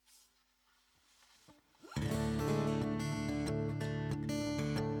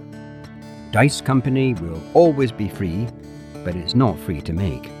Dice Company will always be free, but it's not free to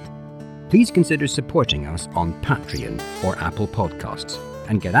make. Please consider supporting us on Patreon or Apple Podcasts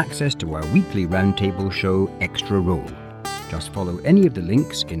and get access to our weekly roundtable show, Extra Roll. Just follow any of the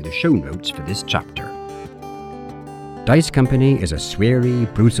links in the show notes for this chapter. Dice Company is a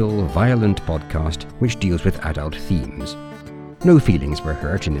sweary, brutal, violent podcast which deals with adult themes. No feelings were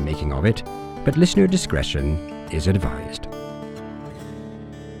hurt in the making of it, but listener discretion is advised.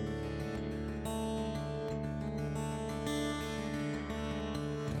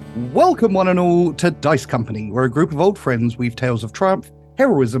 Welcome one and all to Dice Company, where a group of old friends weave tales of triumph,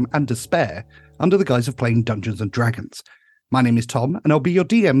 heroism and despair under the guise of playing Dungeons & Dragons. My name is Tom, and I'll be your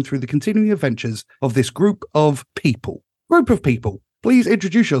DM through the continuing adventures of this group of people. Please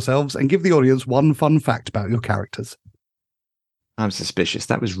introduce yourselves and give the audience one fun fact about your characters. I'm suspicious.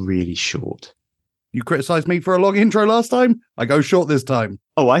 That was really short. You criticised me for a long intro last time? I go short this time.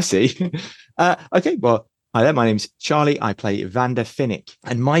 Oh, I see. Okay, well, hi there, my name's Charlie. I play Vander Finnick.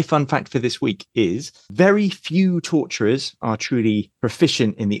 And my fun fact for this week is very few torturers are truly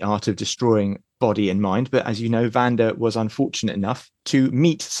proficient in the art of destroying body and mind. But as you know, Vander was unfortunate enough to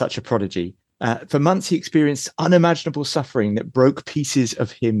meet such a prodigy. For months, he experienced unimaginable suffering that broke pieces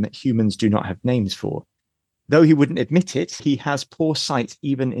of him that humans do not have names for. Though he wouldn't admit it, he has poor sight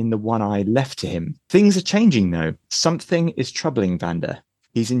even in the one eye left to him. Things are changing, though. Something is troubling Vander.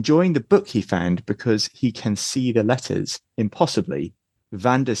 He's enjoying the book he found because he can see the letters. Impossibly,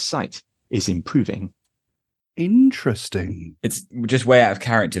 Vander's sight is improving. Interesting. It's just way out of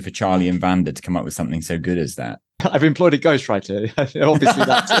character for Charlie and Vander to come up with something so good as that. I've employed a ghostwriter. Obviously,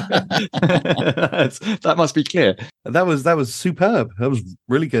 that must be clear. That was superb. That was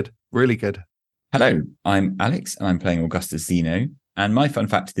really good. Really good. Hello, I'm Alex, and I'm playing Augustus Zeno. And my fun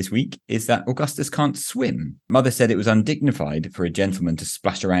fact this week is that Augustus can't swim. Mother said it was undignified for a gentleman to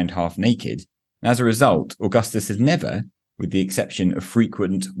splash around half naked. And as a result, Augustus has never, with the exception of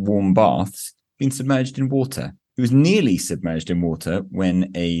frequent warm baths, been submerged in water. He was nearly submerged in water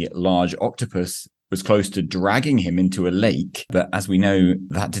when a large octopus was close to dragging him into a lake. But as we know,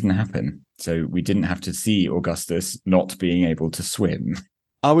 that didn't happen. So we didn't have to see Augustus not being able to swim.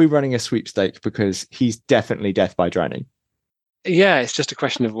 Are we running a sweepstake? Because he's definitely death by drowning. Yeah, it's just a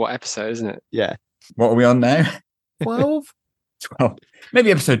question of what episode, isn't it? Yeah. What are we on now? 12? 12.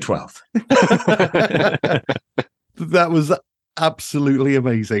 Maybe episode 12. That was absolutely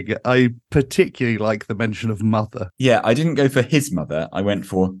amazing. I particularly like the mention of mother. Yeah, I didn't go for his mother. I went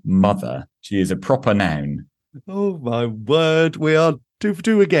for mother. She is a proper noun. Oh my word. We are 2 for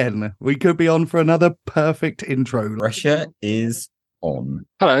 2 again. We could be on for another perfect intro. Pressure is on.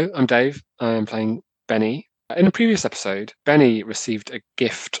 Hello, I'm Dave. I am playing Benny. In a previous episode, Benny received a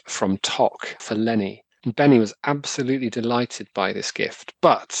gift from Tok for Lenny. And Benny was absolutely delighted by this gift.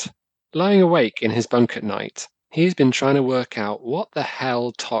 But lying awake in his bunk at night, he's been trying to work out what the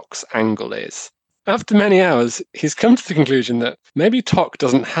hell Tok's angle is. After many hours, he's come to the conclusion that maybe Tok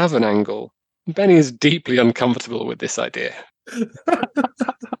doesn't have an angle. Benny is deeply uncomfortable with this idea.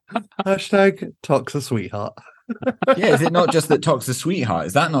 Hashtag Tok's a sweetheart. Yeah, is it not just that Tok's a sweetheart?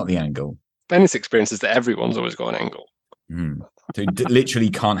 Is that not the angle? Benny's experience is that everyone's always got an angle. So he literally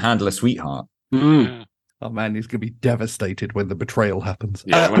can't handle a sweetheart. Mm. Oh man, he's going to be devastated when the betrayal happens.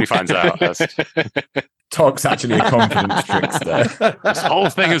 Yeah, when he finds out. Tok's actually a confidence trickster. This whole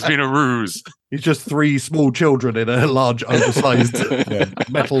thing has been a ruse. He's just 3 small children in a large, oversized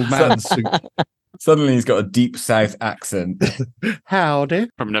metal man suit. Suddenly he's got a deep South accent. Howdy.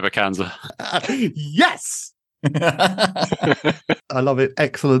 From Nebuchadnezzar. Yes! I love it.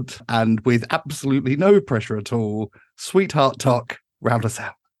 Excellent. And with absolutely no pressure at all, Sweetheart Tok, round us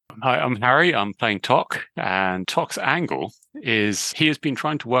out. Hi, I'm Harry. I'm playing Tok. And Tok's angle is he has been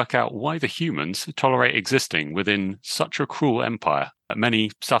trying to work out why the humans tolerate existing within such a cruel empire. Many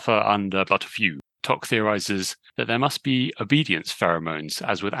suffer under but a few. Tok theorizes that there must be obedience pheromones,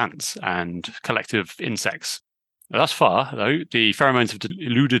 as with ants and collective insects. Thus far, though, the pheromones have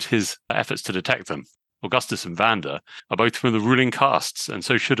eluded his efforts to detect them. Augustus and Vander are both from the ruling castes and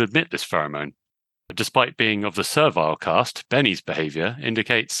so should admit this pheromone. Despite being of the servile caste, Benny's behavior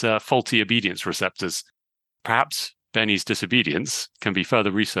indicates faulty obedience receptors. Perhaps Benny's disobedience can be further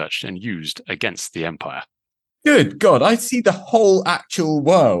researched and used against the Empire. Good God, I see the whole actual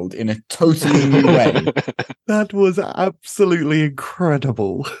world in a totally new way. That was absolutely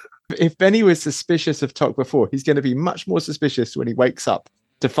incredible. If Benny was suspicious of Tok before, he's going to be much more suspicious when he wakes up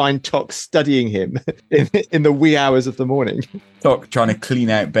to find Tok studying him in the wee hours of the morning. Tok trying to clean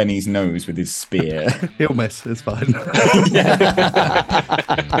out Benny's nose with his spear. He'll miss, it's fine. Why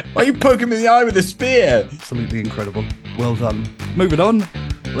are you poking me in the eye with a spear? Absolutely incredible. Well done. Moving on.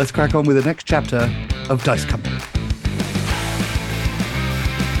 let's crack on with the next chapter of Dice Company.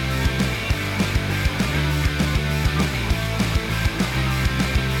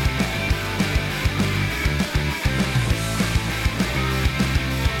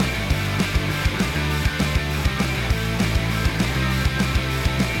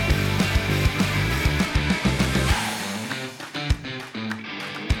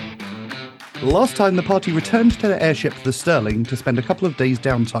 Last time, the party returned to their airship, the Sterling, to spend a couple of days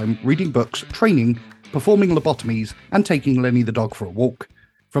downtime reading books, training, performing lobotomies, and taking Lenny the dog for a walk.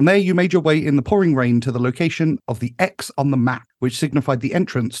 From there, you made your way in the pouring rain to the location of the X on the map, which signified the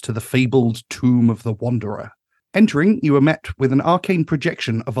entrance to the fabled Tomb of the Wanderer. Entering, you were met with an arcane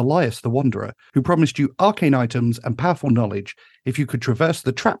projection of Elias the Wanderer, who promised you arcane items and powerful knowledge if you could traverse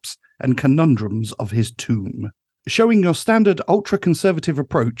the traps and conundrums of his tomb. Showing your standard ultra-conservative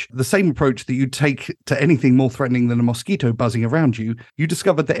approach, the same approach that you'd take to anything more threatening than a mosquito buzzing around you, you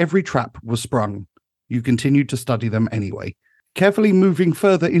discovered that every trap was sprung. You continued to study them anyway. Carefully moving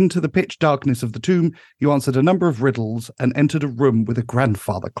further into the pitch darkness of the tomb, you answered a number of riddles and entered a room with a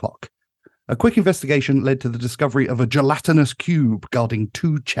grandfather clock. A quick investigation led to the discovery of a gelatinous cube guarding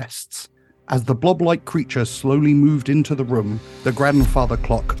 2 chests. As the blob-like creature slowly moved into the room, the grandfather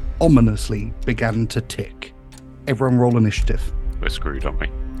clock ominously began to tick. Everyone roll initiative. We're screwed, aren't we?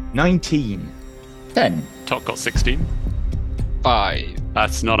 19. 10. Toc got 16. 5.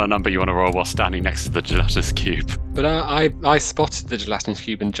 That's not a number you want to roll while standing next to the gelatinous cube. But I spotted the gelatinous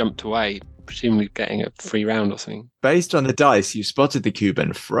cube and jumped away, presumably getting a free round or something. Based on the dice, you spotted the cube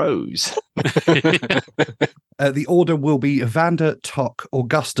and froze. The order will be Evander, Toc,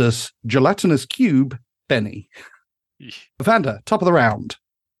 Augustus, gelatinous cube, Benny. Evander, top of the round.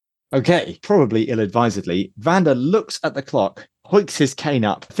 Okay, probably ill-advisedly, Vander looks at the clock, hoiks his cane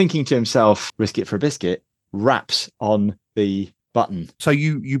up, thinking to himself, risk it for a biscuit, raps on the button. So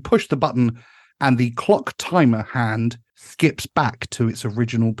you push the button and the clock timer hand skips back to its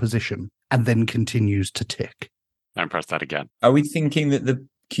original position and then continues to tick. Don't press that again. Are we thinking that the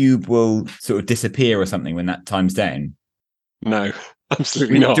cube will sort of disappear or something when that time's down? No,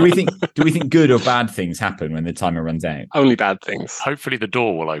 absolutely not. Do we think good or bad things happen when the timer runs out? Only bad things. Hopefully the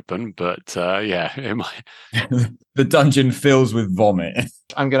door will open, but yeah, it might. The dungeon fills with vomit.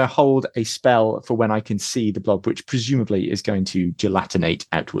 I'm going to hold a spell for when I can see the blob, which presumably is going to gelatinate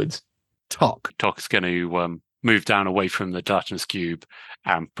outwards. Toc's going to move down away from the gelatinous cube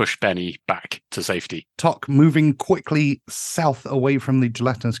and push Benny back to safety. Toc, moving quickly south away from the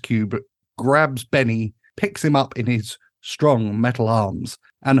gelatinous cube, grabs Benny, picks him up in his strong metal arms,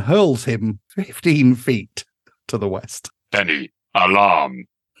 and hurls him 15 feet to the west. Benny, alarm!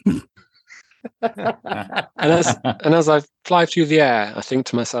 And as I fly through the air, I think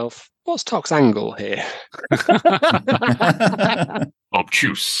to myself, what's Toc's angle here?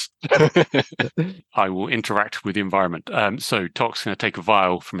 Obtuse. I will interact with the environment. So Toc's going to take a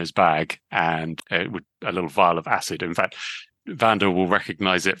vial from his bag and a little vial of acid. In fact, Vander will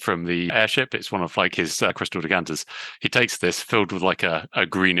recognize it from the airship. It's one of like his crystal decanters. He takes this filled with like a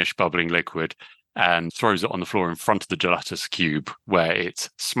greenish bubbling liquid and throws it on the floor in front of the gelatinous cube, where it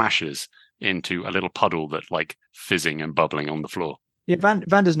smashes into a little puddle that's like fizzing and bubbling on the floor. Yeah,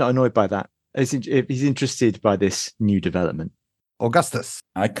 Vander's not annoyed by that. He's interested by this new development. Augustus.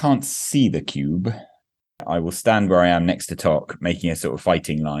 I can't see the cube. I will stand where I am next to Toc, making a sort of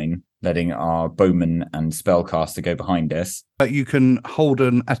fighting line, letting our bowman and spellcaster go behind us. But you can hold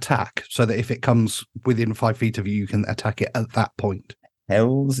an attack so that if it comes within 5 feet of you, you can attack it at that point.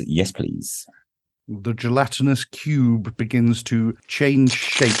 Hells, yes, please. The gelatinous cube begins to change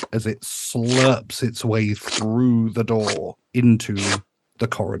shape as it slurps its way through the door into the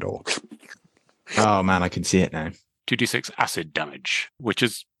corridor. Oh man, I can see it now. 2d6 acid damage, which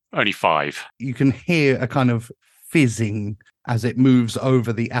is only 5. You can hear a kind of fizzing as it moves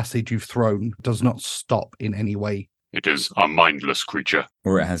over the acid you've thrown. It does not stop in any way. It is a mindless creature.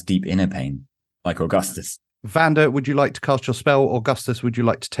 Or it has deep inner pain, like Augustus. Vander, would you like to cast your spell? Augustus, would you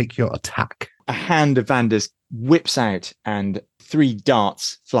like to take your attack? A hand of Vander's whips out and 3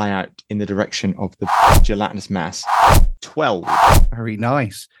 darts fly out in the direction of the gelatinous mass. 12. Very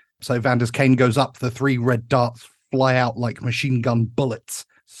nice. So Vander's cane goes up, the 3 red darts fly out like machine gun bullets,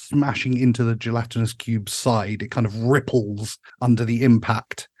 smashing into the gelatinous cube's side. It kind of ripples under the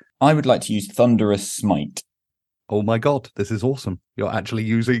impact. I would like to use Thunderous Smite. Oh my god, this is awesome. You're actually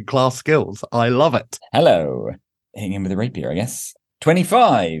using class skills. I love it. Hello. Hitting him with a rapier, I guess.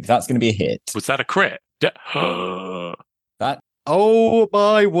 25. That's going to be a hit. Was that a crit? That. Oh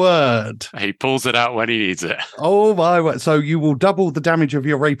my word. He pulls it out when he needs it. Oh my word. So you will double the damage of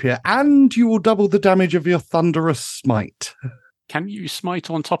your rapier and you will double the damage of your Thunderous Smite. Can you smite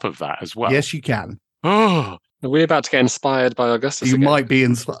on top of that as well? Yes, you can. Oh, Are we about to get inspired by Augustus You again? might be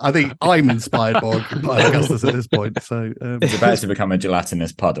inspired. I think I'm inspired by Augustus at this point. So It's about to become a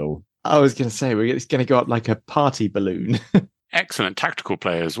gelatinous puddle. I was going to say, it's going to go up like a party balloon. excellent tactical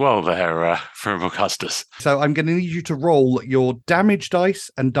play as well there from Augustus. So I'm going to need you to roll your damage dice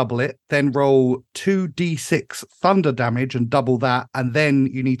and double it, then roll 2d6 thunder damage and double that, and then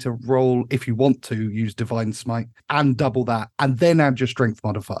you need to roll, if you want to, use Divine Smite and double that, and then add your strength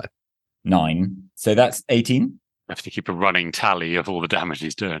modifier. 9. So that's 18. I have to keep a running tally of all the damage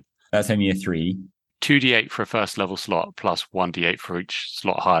he's doing. That's only a 3. 2d8 for a first level slot plus 1d8 for each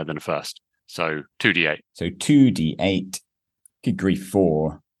slot higher than a first. So 2d8. So 2d8. Good grief,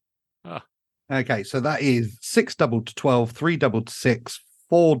 4. Okay, so that is 6 doubled to 12, 3 doubled to 6,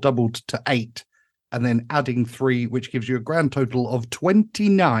 4 doubled to 8, and then adding 3, which gives you a grand total of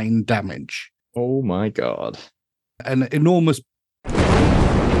 29 damage. Oh my god. An enormous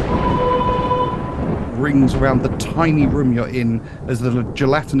rings around the tiny room you're in as the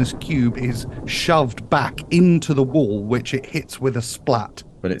gelatinous cube is shoved back into the wall, which it hits with a splat.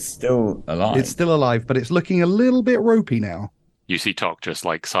 But it's still alive. It's still alive, but it's looking a little bit ropey now. You see Tok just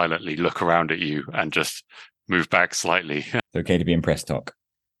like silently look around at you and just move back slightly. It's okay to be impressed, Tok.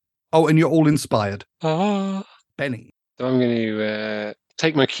 Oh, and you're all inspired. Ah. Benny. So I'm going to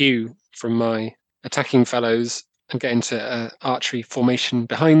take my cue from my attacking fellows and get into archery formation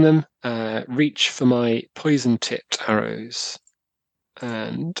behind them, reach for my poison-tipped arrows,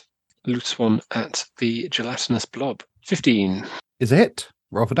 and loose one at the gelatinous blob. 15. Is a hit.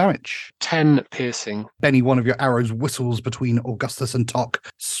 Roll for damage. 10 piercing. Benny, one of your arrows whistles between Augustus and Tok,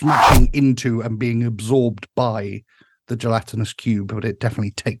 smashing into and being absorbed by the gelatinous cube, but it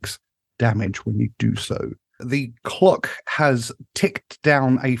definitely takes damage when you do so. The clock has ticked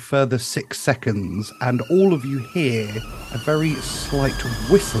down a further 6 seconds, and all of you hear a very slight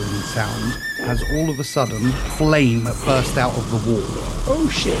whistling sound as all of a sudden flame burst out of the wall. Oh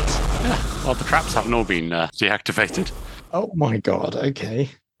shit. Well, the traps haven't all been deactivated. Oh my god, okay.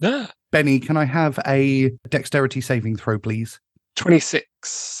 Ah. Benny, can I have a dexterity saving throw, please?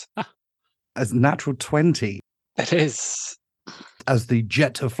 26. As natural 20. It is. As the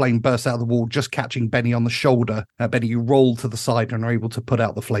jet of flame bursts out of the wall, just catching Benny on the shoulder. Benny, you roll to the side and are able to put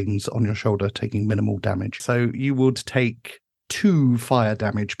out the flames on your shoulder, taking minimal damage. So you would take 2 fire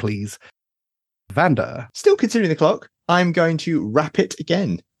damage, please. Vander. Still considering the clock, I'm going to wrap it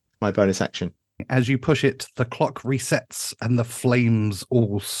again. My bonus action. As you push it, the clock resets and the flames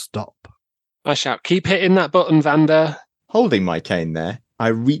all stop. I shout, keep hitting that button, Vander. Holding my cane there, I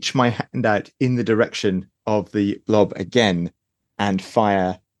reach my hand out in the direction of the blob again and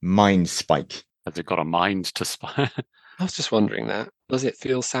fire Mind Spike. Has it got a mind to spy? I was just wondering that. Does it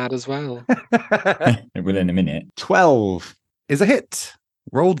feel sad as well? It will in a minute. 12. Is a hit.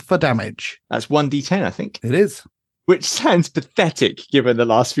 Rolled for damage. That's 1d10, I think. It is. Which sounds pathetic given the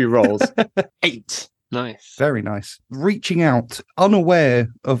last few rolls. 8. Nice. Very nice. Reaching out, unaware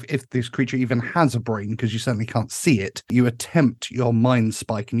of if this creature even has a brain, because you certainly can't see it, you attempt your Mind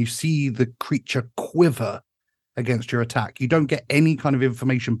Spike and you see the creature quiver against your attack. You don't get any kind of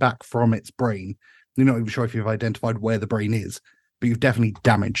information back from its brain. You're not even sure if you've identified where the brain is, but you've definitely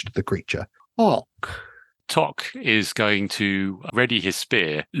damaged the creature. Tok is going to ready his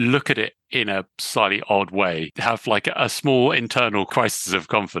spear, look at it in a slightly odd way, have like a small internal crisis of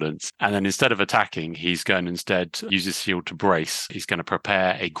confidence, and then instead of attacking, he's going to instead use his shield to brace. He's going to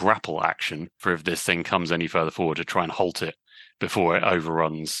prepare a grapple action for if this thing comes any further forward to try and halt it before it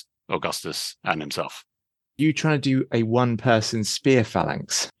overruns Augustus and himself. You trying to do a one-person spear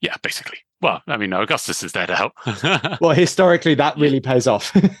phalanx? Yeah, basically. Well, I mean, Augustus is there to help. Well, historically, that really pays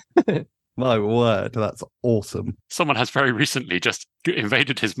off. My word, that's awesome. Someone has very recently just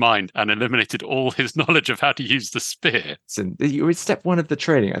invaded his mind and eliminated all his knowledge of how to use the spear. So you're in step 1 of the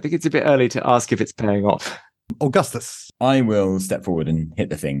training. I think it's a bit early to ask if it's paying off. Augustus. I will step forward and hit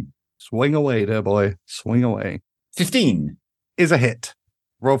the thing. Swing away, dear boy. Swing away. 15. Is a hit.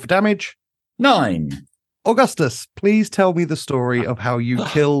 Roll for damage. 9. Augustus, please tell me the story of how you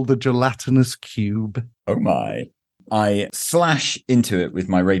kill the gelatinous cube. Oh my. I slash into it with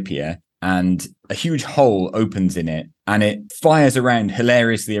my rapier and a huge hole opens in it and it fires around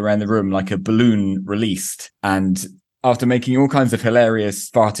hilariously around the room like a balloon released. And after making all kinds of hilarious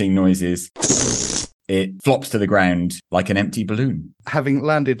farting noises, it flops to the ground like an empty balloon. Having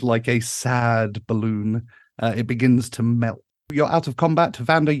landed like a sad balloon, it begins to melt. You're out of combat.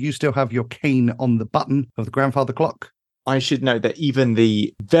 Vander, you still have your cane on the button of the grandfather clock. I should note that even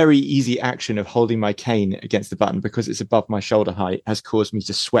the very easy action of holding my cane against the button because it's above my shoulder height has caused me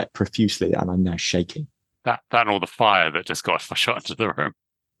to sweat profusely and I'm now shaking. That and all the fire that just got shot into the room.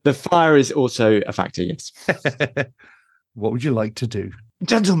 The fire is also a factor, yes. What would you like to do?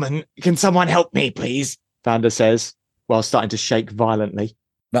 Gentlemen, can someone help me, please? Vander says, while starting to shake violently.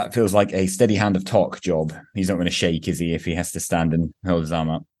 That feels like a steady hand of Tok job. He's not going to shake, is he, if he has to stand and hold his arm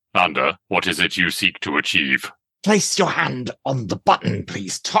up? Vander, what is it you seek to achieve? Place your hand on the button,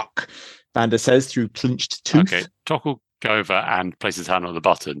 please, Tok, Vander says through clenched tooth. Okay, Tok will go over and place his hand on the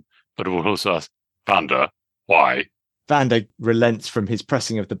button, but will also ask, Vander, why? Vander relents from his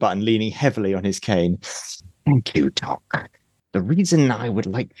pressing of the button, leaning heavily on his cane. Thank you, Tok. The reason I would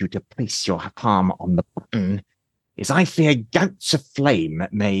like you to place your palm on the button is I fear gouts of flame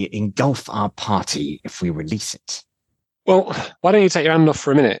may engulf our party if we release it. Well, why don't you take your hand off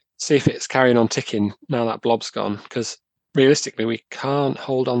for a minute, see if it's carrying on ticking now that blob's gone, because realistically we can't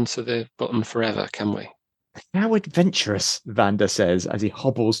hold on to the button forever, can we? How adventurous, Vander says as he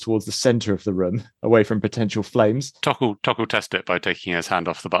hobbles towards the centre of the room, away from potential flames. Tok will test it by taking his hand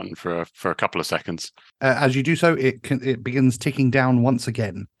off the button for a couple of seconds. As you do so, it begins ticking down once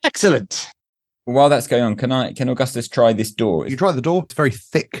again. Excellent. While that's going on, can Augustus try this door? You try the door. It's very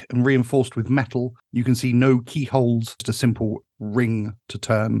thick and reinforced with metal. You can see no keyholes, just a simple ring to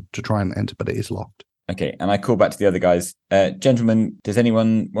turn to try and enter, but it is locked. Okay, and I call back to the other guys. Gentlemen, does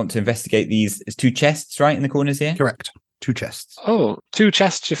anyone want to investigate these? It's 2 chests, right, in the corners here? Correct. 2 chests. Oh, 2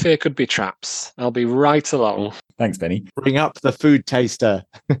 chests you fear could be traps. I'll be right along. Thanks, Benny. Bring up the food taster.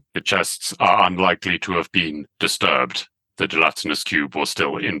 The chests are unlikely to have been disturbed. The gelatinous cube was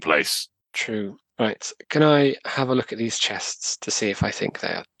still in place. True. Right. Can I have a look at these chests to see if I think they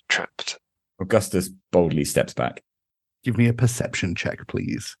are trapped? Augustus boldly steps back. Give me a perception check,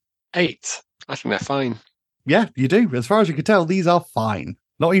 please. 8. I think they're fine. Yeah, you do. As far as you can tell, these are fine.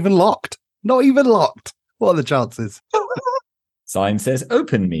 Not even locked. Not even locked. What are the chances? Sign says,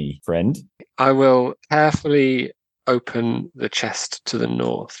 open me, friend. I will carefully open the chest to the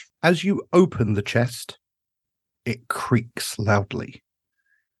north. As you open the chest, it creaks loudly.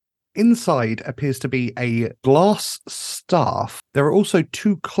 Inside appears to be a glass staff. There are also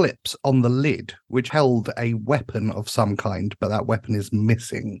 2 clips on the lid, which held a weapon of some kind, but that weapon is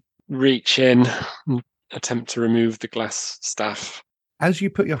missing. Reach in and attempt to remove the glass staff. As you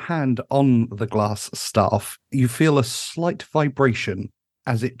put your hand on the glass staff, you feel a slight vibration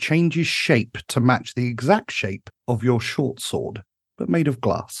as it changes shape to match the exact shape of your short sword, but made of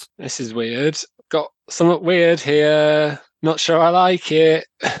glass. This is weird. Got something weird here. Not sure I like it.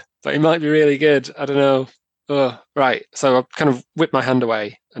 But it might be really good. I don't know. Oh, right. So I kind of whip my hand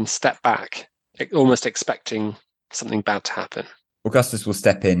away and step back, almost expecting something bad to happen. Augustus will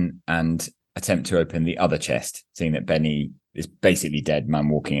step in and attempt to open the other chest, seeing that Benny is basically dead, man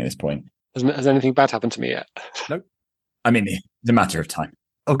walking at this point. Has anything bad happened to me yet? Nope. I mean, it's a matter of time.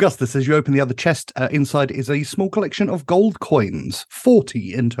 Augustus, as you open the other chest, inside is a small collection of gold coins,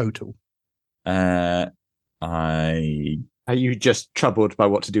 40 in total. Are you just troubled by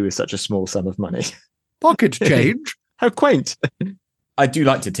what to do with such a small sum of money? Pocket change. How quaint. I do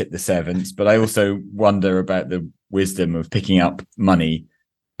like to tip the servants, but I also wonder about the wisdom of picking up money.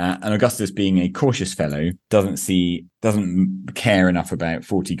 And Augustus, being a cautious fellow, doesn't care enough about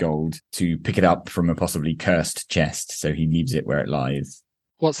 40 gold to pick it up from a possibly cursed chest, so he leaves it where it lies.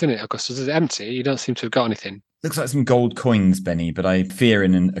 What's in it, Augustus? Is it empty? You don't seem to have got anything. Looks like some gold coins, Benny, but I fear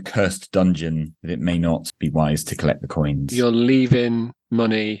in an accursed dungeon that it may not be wise to collect the coins. You're leaving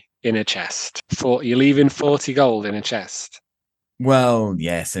money in a chest. You're leaving 40 gold in a chest. Well,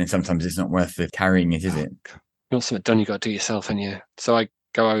 yes, and sometimes it's not worth the carrying it, is it? You want something done, you got to do yourself, haven't you? So I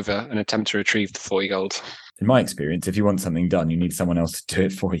go over and attempt to retrieve the 40 gold. In my experience, if you want something done, you need someone else to do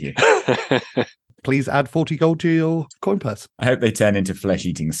it for you. Please add 40 gold to your coin purse. I hope they turn into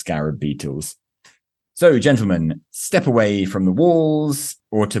flesh-eating scarab beetles. So, gentlemen, step away from the walls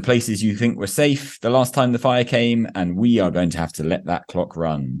or to places you think were safe the last time the fire came, and we are going to have to let that clock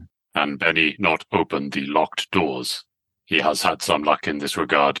run. And Benny not open the locked doors. He has had some luck in this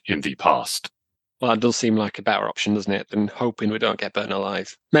regard in the past. Well, that does seem like a better option, doesn't it, than hoping we don't get burnt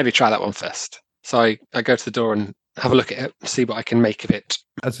alive. Maybe try that one first. So I go to the door and have a look at it, see what I can make of it.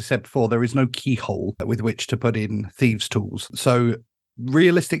 As I said before, there is no keyhole with which to put in thieves' tools. So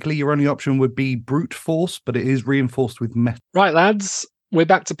realistically, your only option would be brute force, but it is reinforced with metal. Right, lads, we're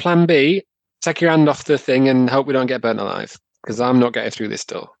back to plan B. Take your hand off the thing and hope we don't get burnt alive, because I'm not getting through this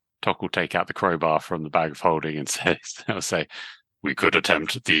door. Tok will take out the crowbar from the bag of holding and say, we could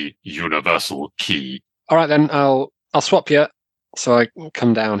attempt the universal key. All right, then, I'll swap you. So I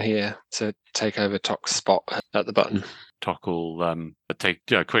come down here to take over Tok's spot at the button. Tok will take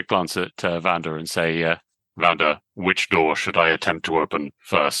a quick glance at Vander and say, Vander, which door should I attempt to open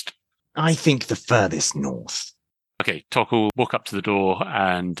first? I think the furthest north. Okay, Tok will walk up to the door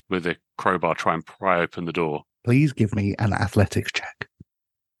and with a crowbar try and pry open the door. Please give me an athletics check.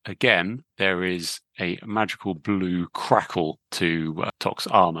 Again, there is a magical blue crackle to Tok's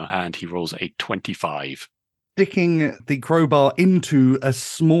armor, and he rolls a 25. Sticking the crowbar into a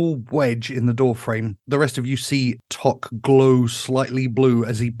small wedge in the doorframe, the rest of you see Tok glow slightly blue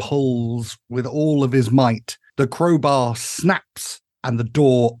as he pulls with all of his might. The crowbar snaps and the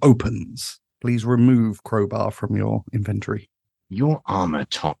door opens. Please remove crowbar from your inventory. Your armor,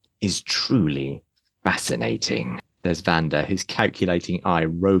 Tok, is truly fascinating. There's Vander, his calculating eye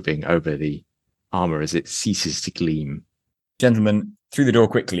roving over the armor as it ceases to gleam. Gentlemen, through the door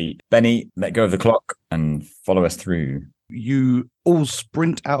quickly. Benny, let go of the clock and follow us through. You all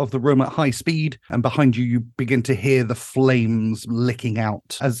sprint out of the room at high speed, and behind you, you begin to hear the flames licking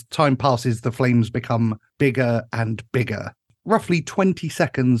out. As time passes, the flames become bigger and bigger. Roughly 20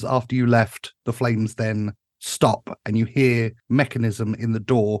 seconds after you left, the flames then stop, and you hear mechanism in the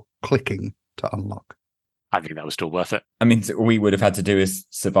door clicking to unlock. I think that was still worth it. I mean, all we would have had to do is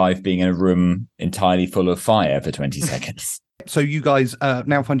survive being in a room entirely full of fire for 20 seconds. So you guys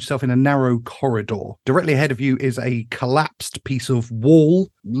now find yourself in a narrow corridor. Directly ahead of you is a collapsed piece of wall.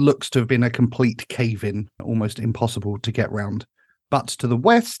 Looks to have been a complete cave-in, almost impossible to get round. But to the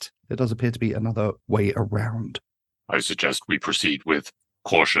west, there does appear to be another way around. I suggest we proceed with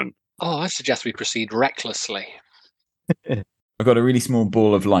caution. Oh, I suggest we proceed recklessly. I've got a really small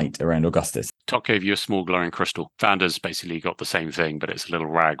ball of light around Augustus. Tok gave you a small glowing crystal. Vander's basically got the same thing, but it's a little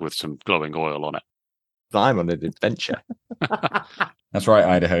rag with some glowing oil on it. I'm on an adventure. That's right,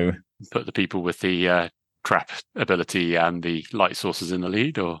 Idaho. Put the people with the trap ability and the light sources in the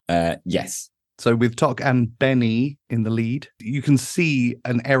lead, or? Yes. So with Tok and Benny in the lead, you can see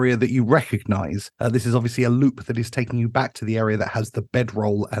an area that you recognize. This is obviously a loop that is taking you back to the area that has the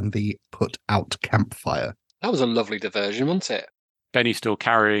bedroll and the put-out campfire. That was a lovely diversion, wasn't it? Benny still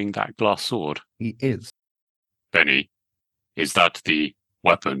carrying that glass sword. He is. Benny, is that the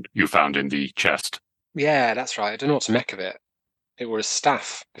weapon you found in the chest? Yeah, that's right. I don't know what to make of it. It was a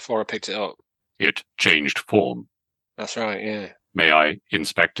staff before I picked it up. It changed form. That's right, yeah. May I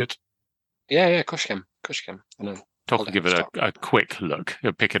inspect it? Yeah, Kushkem. I know. Tok Hold will give it a quick look.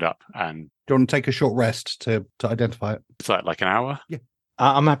 He'll pick it up, and Do you want to take a short rest to identify it? it's like an hour. Yeah.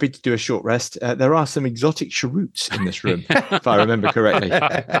 I'm happy to do a short rest. There are some exotic cheroots in this room, if I remember correctly.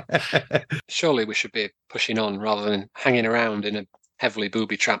 Surely we should be pushing on rather than hanging around in a heavily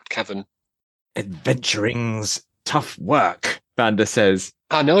booby-trapped cavern. Adventuring's tough work, Vander says.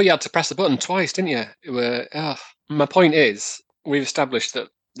 I know you had to press the button twice, didn't you? My point is, we've established that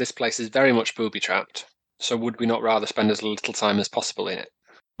this place is very much booby-trapped, so would we not rather spend as little time as possible in it?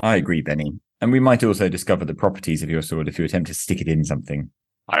 I agree, Benny. And we might also discover the properties of your sword if you attempt to stick it in something.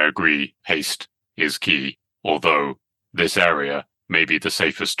 I agree. Haste is key, although this area may be the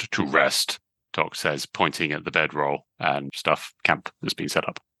safest to rest, Tok says, pointing at the bedroll and stuff camp that's been set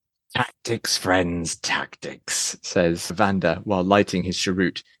up. Tactics, friends, tactics, says Vander while lighting his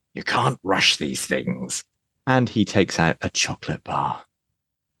cheroot. You can't rush these things. And he takes out a chocolate bar.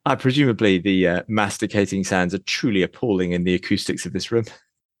 Presumably the masticating sounds are truly appalling in the acoustics of this room.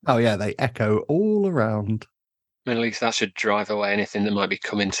 Oh yeah, they echo all around. At least that should drive away anything that might be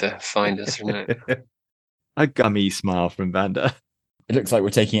coming to find us, shouldn't it? A gummy smile from Vander. It looks like we're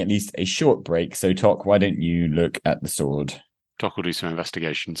taking at least a short break, so Tok, why don't you look at the sword? Tok will do some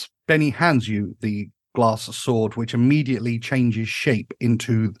investigations. Benny hands you the glass sword, which immediately changes shape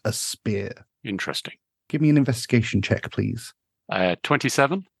into a spear. Interesting. Give me an investigation check, please.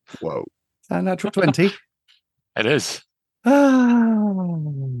 27? Whoa. A natural 20. It is.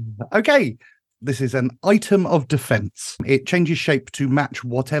 Okay. This is an item of defense. It changes shape to match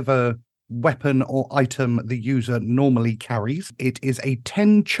whatever weapon or item the user normally carries. It is a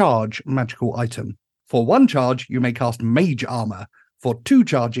 10 charge magical item. For 1 charge, you may cast Mage Armor. For 2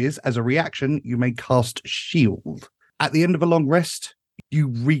 charges, as a reaction, you may cast Shield. At the end of a long rest,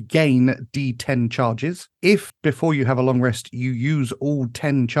 you regain D10 charges. If, before you have a long rest, you use all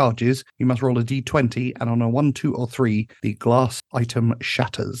 10 charges, you must roll a D20, and on a 1, 2, or 3, the glass item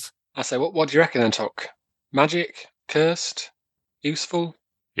shatters. I say, what do you reckon then, Tok? Magic? Cursed? Useful?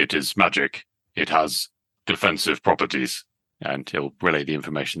 It is magic. It has defensive properties. And he'll relay the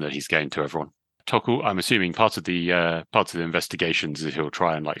information that he's gained to everyone. Tok, I'm assuming part of the investigations is he'll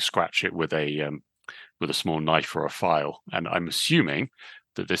try and scratch it with a small knife or a file. And I'm assuming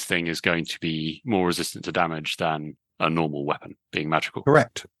that this thing is going to be more resistant to damage than a normal weapon, being magical.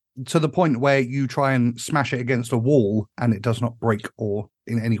 Correct. To the point where you try and smash it against a wall and it does not break or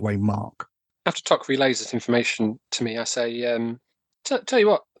in any way mark. After Tok relays this information to me, I say, Tell you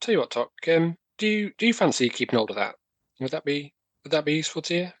what, Tok. Do you fancy keeping hold of that? Would that be useful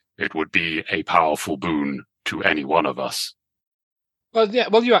to you? It would be a powerful boon to any one of us. Well, yeah.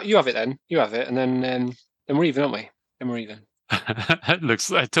 Well, you have it then. You have it, and then we're even, aren't we? Then we're even.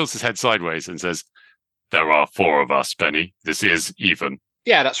 Tilts his head sideways and says, "There are 4 of us, Benny. This is even."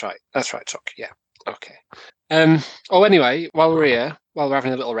 Yeah, that's right. That's right, Tok. Yeah. Okay. Anyway, while we're here, while we're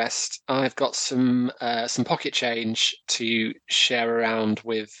having a little rest, I've got some pocket change to share around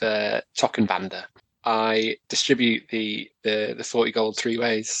with Tok and Vander. I distribute the 40 gold 3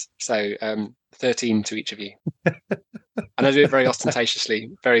 ways, so 13 to each of you. And I do it very ostentatiously,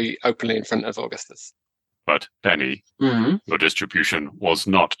 very openly in front of Augustus. But, Benny, your distribution was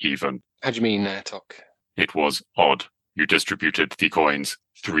not even. How do you mean, Tok? It was odd. You distributed the coins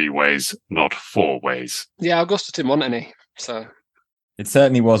 3 ways, not 4 ways. Yeah, Augustus didn't want any, so... It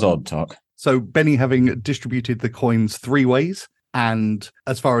certainly was odd, Tok. So Benny, having distributed the coins 3 ways, and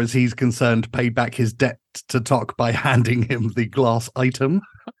as far as he's concerned, paid back his debt to Tok by handing him the glass item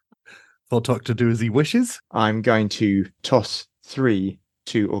for Tok to do as he wishes. I'm going to toss 3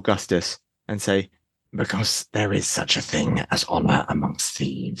 to Augustus and say, because there is such a thing as honor amongst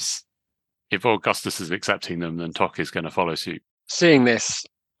thieves. If Augustus is accepting them, then Tok is going to follow suit. Seeing this,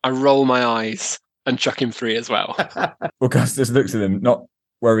 I roll my eyes and chuck him 3 as well. Augustus looks at them, not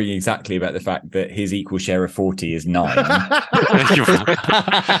worrying exactly about the fact that his equal share of 40 is 9. That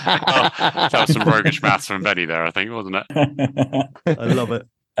was some roguish maths from Benny there, I think, wasn't it? I love it.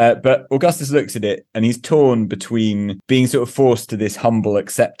 But Augustus looks at it and he's torn between being sort of forced to this humble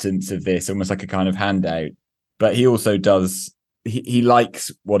acceptance of this, almost like a kind of handout. But he also does, he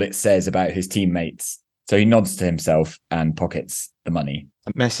likes what it says about his teammates. So he nods to himself and pockets the money.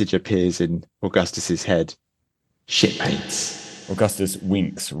 A message appears in Augustus's head. Shipmates. Augustus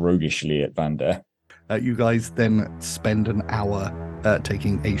winks roguishly at Vander. You guys then spend an hour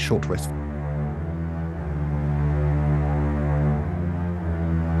taking a short rest.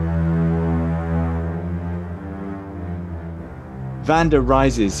 Vander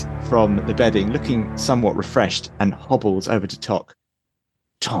rises from the bedding, looking somewhat refreshed, and hobbles over to Tok.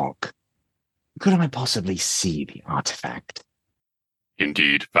 Tok, could I possibly see the artifact?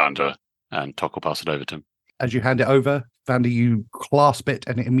 Indeed, Vander. And Tok will pass it over to him. As you hand it over, Vander, you clasp it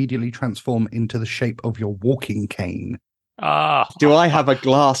and it immediately transforms into the shape of your walking cane. Do I have a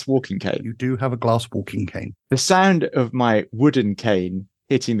glass walking cane? You do have a glass walking cane. The sound of my wooden cane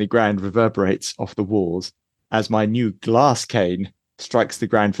hitting the ground reverberates off the walls. As my new glass cane strikes the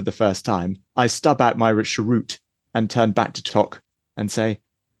ground for the first time, I stub out my cheroot and turn back to Tok and say,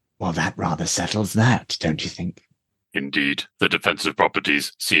 well, that rather settles that, don't you think? Indeed, the defensive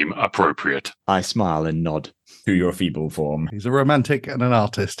properties seem appropriate. I smile and nod. To your feeble form. He's a romantic and an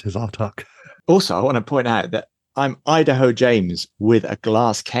artist, is Artok. Also, I want to point out that I'm Idaho James with a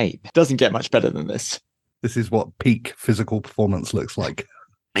glass cane. It doesn't get much better than this. This is what peak physical performance looks like.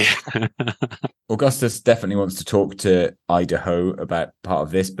 Augustus definitely wants to talk to Idaho about part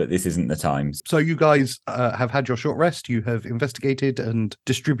of this, but this isn't the time. So you guys have had your short rest. You have investigated and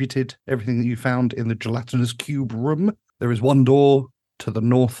distributed everything that you found in the gelatinous cube room. There is one door to the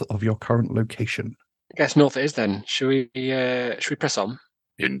north of your current location. I guess north it is then. Should we press on?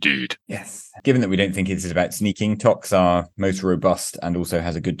 Indeed. Yes. Given that we don't think this is about sneaking, Tok's our most robust and also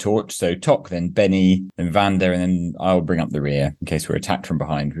has a good torch. So Tok, then Benny, then Vander, and then I'll bring up the rear in case we're attacked from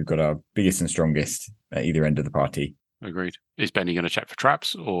behind. We've got our biggest and strongest at either end of the party. Agreed. Is Benny going to check for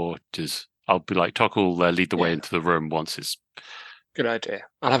traps, or I'll be like, Tok will lead the way into the room once it's... Good idea.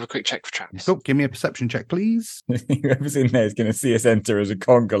 I'll have a quick check for traps. So give me a perception check, please. Whoever's in there is going to see us enter as a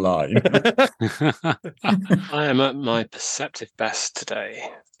conga line. I am at my perceptive best today.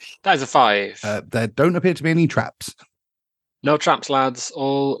 That is a 5. There don't appear to be any traps. No traps, lads.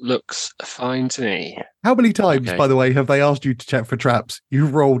 All looks fine to me. How many times, Okay. by the way, have they asked you to check for traps?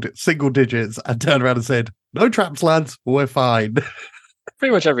 You've rolled single digits and turned around and said, no traps, lads. We're fine.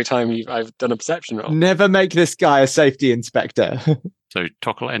 Pretty much every time I've done a perception roll. Never make this guy a safety inspector. So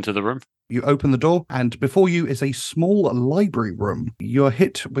Tok will enter the room. You open the door, and before you is a small library room. You're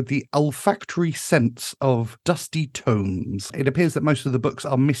hit with the olfactory sense of dusty tomes. It appears that most of the books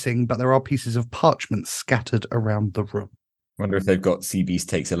are missing, but there are pieces of parchment scattered around the room. Wonder if they've got Sea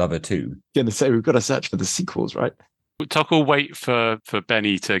Takes a Lover too. Going to say we've got to search for the sequels, right? Tok will wait for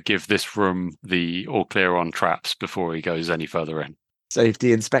Benny to give this room the all clear on traps before he goes any further in.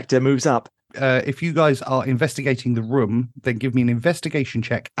 Safety inspector moves up. If you guys are investigating the room, then give me an investigation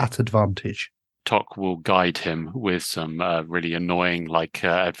check at advantage. Tok will guide him with some really annoying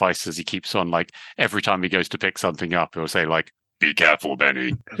advice as he keeps on. Like every time he goes to pick something up, he'll say like, "Be careful,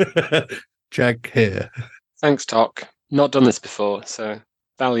 Benny." Check here. Thanks, Tok. Not done this before, so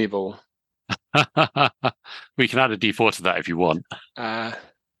valuable. We can add a D4 to that if you want.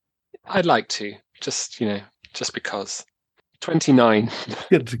 I'd like to, just because. 29.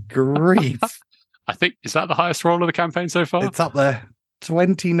 Good grief. I think, is that the highest roll of the campaign so far? It's up there.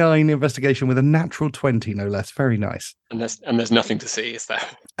 29 investigation with a natural 20, no less. Very nice. And there's nothing to see, is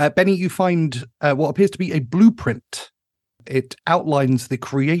there? Benny, you find what appears to be a blueprint. It outlines the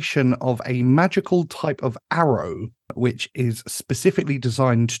creation of a magical type of arrow, which is specifically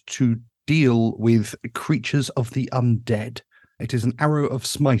designed to deal with creatures of the undead. It is an arrow of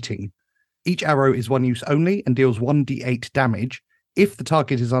smiting. Each arrow is one use only and deals 1d8 damage. If the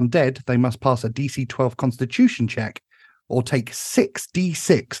target is undead, they must pass a DC 12 Constitution check or take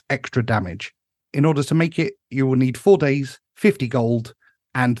 6d6 extra damage. In order to make it, you will need 4 days, 50 gold,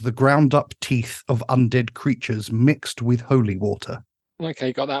 and the ground-up teeth of undead creatures mixed with holy water.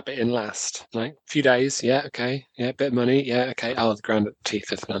 Okay, got that bit in last. Like, a few days, yeah, okay. Yeah, bit of money, yeah, okay. Oh, the ground-up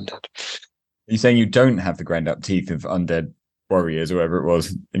teeth of undead. Are you saying you don't have the ground-up teeth of undead warriors or whatever it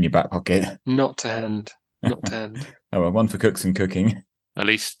was in your back pocket? Not to hand. Not to hand. Oh, well, one for cooks and cooking. At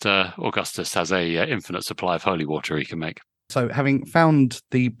least Augustus has a infinite supply of holy water he can make. So having found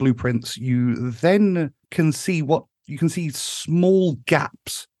the blueprints, you then can see small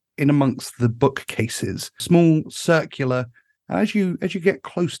gaps in amongst the bookcases, small circular. As you get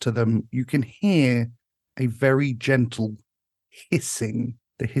close to them, you can hear a very gentle hissing.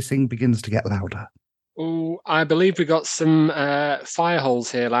 The hissing begins to get louder. Oh, I believe we got some fire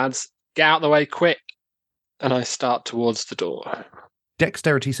holes here, lads. Get out of the way quick. And I start towards the door.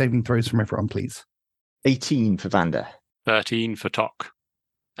 Dexterity saving throws from everyone, please. 18 for Vanda. 13 for Tok.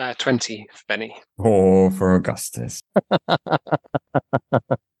 20 for Benny. Or for Augustus.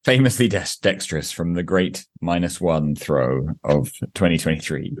 Famously dexterous from the great -1 throw of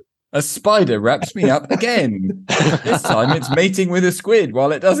 2023. A spider wraps me up again. This time it's mating with a squid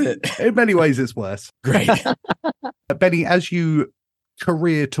while it does it. In many ways, it's worse. Great. Benny, as you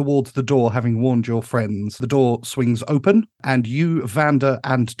career towards the door, having warned your friends, the door swings open, and you, Vanda,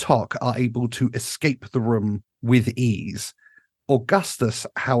 and Tok are able to escape the room with ease. Augustus,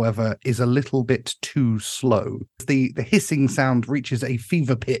 however, is a little bit too slow. The hissing sound reaches a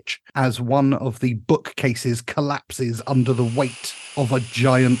fever pitch as one of the bookcases collapses under the weight of a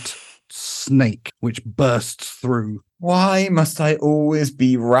giant snake, which bursts through. Why must I always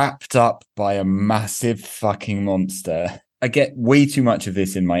be wrapped up by a massive fucking monster? I get way too much of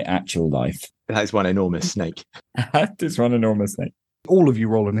this in my actual life. That is one enormous snake. Just one enormous snake. All of you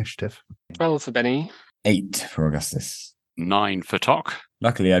roll initiative. 12 for Benny. 8 for Augustus. 9 for Tok.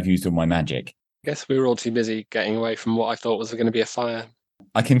 Luckily, I've used all my magic. Guess we were all too busy getting away from what I thought was going to be a fire.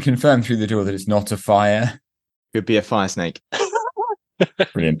 I can confirm through the door that it's not a fire. Could be a fire snake.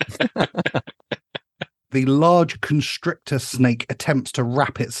 Brilliant. The large constrictor snake attempts to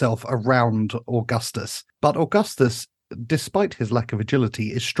wrap itself around Augustus, but Augustus, despite his lack of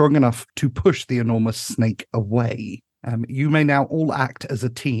agility, is strong enough to push the enormous snake away. You may now all act as a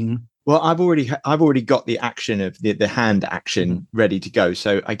team. Well, I've already got the action of the hand action ready to go.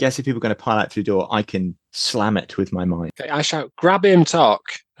 So I guess if people are going to pile out through the door, I can slam it with my mind. Okay, I shout, grab him, Tok.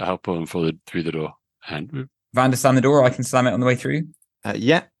 I'll pull him through the door. And Vanda, slam the door. I can slam it on the way through.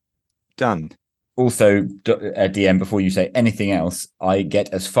 Yeah, done. Also, DM, before you say anything else, I get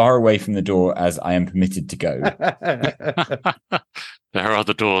as far away from the door as I am permitted to go. there are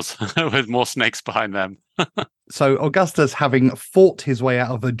other doors with more snakes behind them. So Augustus, having fought his way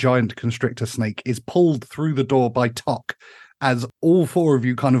out of a giant constrictor snake, is pulled through the door by Tok as all four of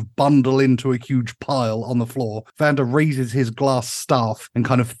you kind of bundle into a huge pile on the floor. Vanda raises his glass staff and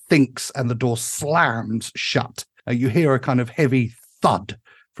kind of thinks, and the door slams shut. You hear a kind of heavy thud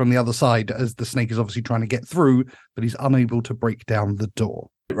from the other side as the snake is obviously trying to get through, but he's unable to break down the door.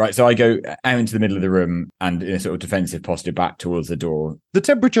 Right, so I go out into the middle of the room and in a sort of defensive posture back towards the door. The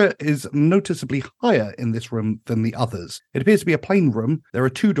temperature is noticeably higher in this room than the others. It appears to be a plain room. There are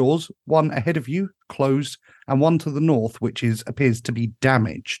 2 doors, one ahead of you, closed, and one to the north, which appears to be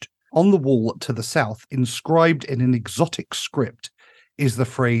damaged. On the wall to the south, inscribed in an exotic script, is the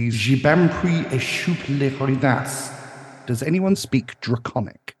phrase Jibampri Eshupleroidas. Does anyone speak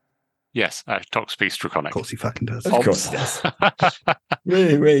Draconic? Yes, Tok speaks Draconic. Of course he fucking does. Of course he does.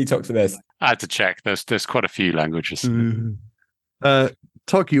 Really talks the best. I had to check. There's quite a few languages.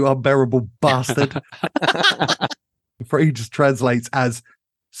 Tok, you unbearable bastard. The phrase translates as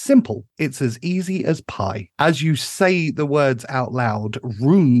simple. It's as easy as pie. As you say the words out loud,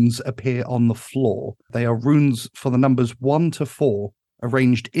 runes appear on the floor. They are runes for the numbers 1 to 4,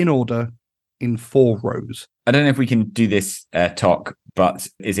 arranged in order in 4 rows. I don't know if we can do this, Tok, but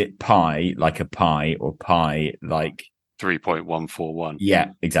is it pie like a pie or pie like 3.141.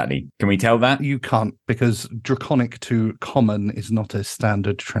 Yeah, exactly. Can we tell that? You can't, because Draconic to Common is not a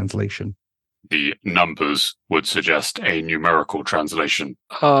standard translation. The numbers would suggest a numerical translation.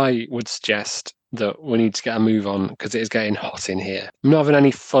 I would suggest that we need to get a move on because it is getting hot in here. I'm not having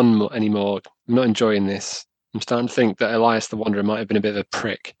any fun anymore. I'm not enjoying this. I'm starting to think that Elias the Wanderer might have been a bit of a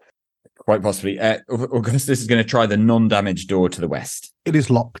prick. Quite possibly. Augustus is going to try the non-damaged door to the west. It is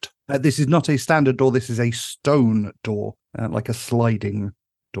locked. This is not a standard door. This is a stone door, like a sliding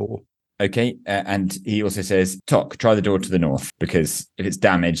door. Okay, and he also says, Tok, try the door to the north, because if it's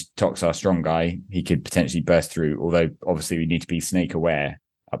damaged, Tok's our strong guy. He could potentially burst through, although obviously we need to be snake aware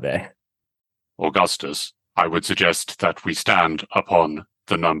up there. Augustus, I would suggest that we stand upon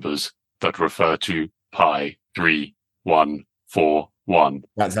the numbers that refer to pi 3141.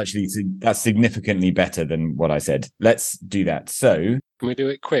 That's significantly better than what I said. Let's do that. So Can we do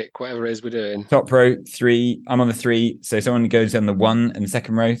it quick, whatever it is we're doing? top row 3. I'm on the 3. So someone goes on the 1 and the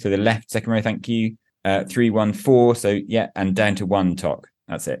second row. So the left second row. Thank you. 3, 1, 4. So yeah, and down to 1 Tok.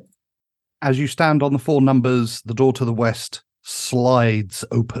 That's it. As you stand on the 4 numbers, the door to the west slides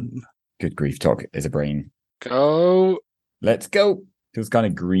open. Good grief, Tok is a brain. Go. Let's go. Feels kind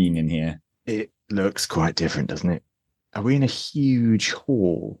of green in here. It looks quite different, doesn't it? Are we in a huge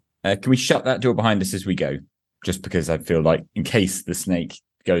hall? Can we shut that door behind us as we go? Just because I feel like in case the snake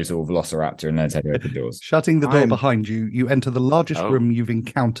goes all Velociraptor and knows how to open doors. Shutting the door behind you, you enter the largest room you've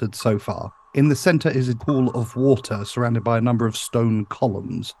encountered so far. In the center is a pool of water surrounded by a number of stone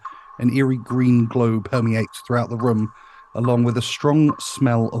columns. An eerie green glow permeates throughout the room, along with a strong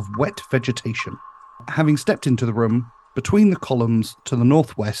smell of wet vegetation. Having stepped into the room, between the columns to the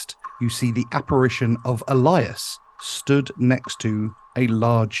northwest, you see the apparition of Elias, stood next to a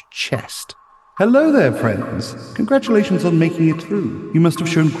large chest. Hello there, friends. Congratulations on making it through. You must have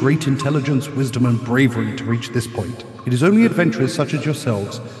shown great intelligence, wisdom, and bravery to reach this point. It is only adventurers such as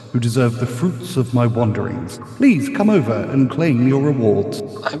yourselves who deserve the fruits of my wanderings. Please come over and claim your rewards.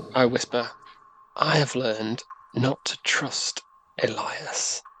 I whisper, I have learned not to trust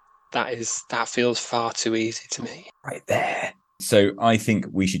Elias. That feels far too easy to me. Right there. So I think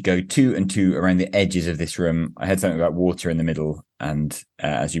we should go 2 and 2 around the edges of this room. I had something about water in the middle, and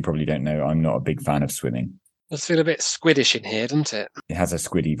as you probably don't know, I'm not a big fan of swimming. It does feel a bit squiddish in here, doesn't it? It has a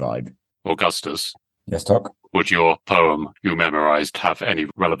squiddy vibe. Augustus, Yes, Tok? would your poem you memorized have any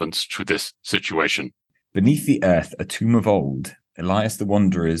relevance to this situation? Beneath the earth, a tomb of old, Elias the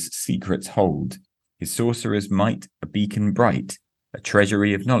Wanderer's secrets hold. His sorcerer's might, a beacon bright, a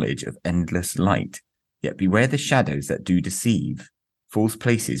treasury of knowledge of endless light. Yet beware the shadows that do deceive, false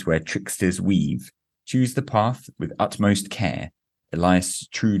places where tricksters weave. Choose the path with utmost care. Elias'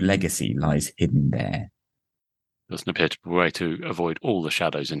 true legacy lies hidden there. Doesn't appear to be a way to avoid all the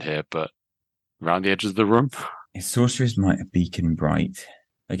shadows in here, but around the edges of the room. His sorcerer's might, a beacon bright.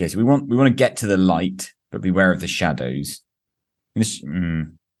 Okay, so we want to get to the light, but beware of the shadows.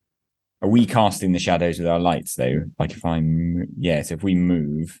 Are we casting the shadows with our lights, though? Like if if we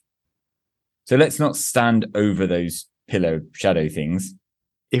move. So let's not stand over those pillar shadow things.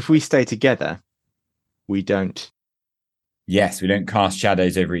 If we stay together, we don't. Yes, we don't cast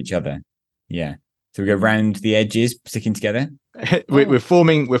shadows over each other. Yeah. So we go round the edges, sticking together. We're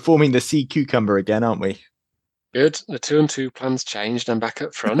forming the sea cucumber again, aren't we? Good. The 2 and 2 plan's changed. I'm back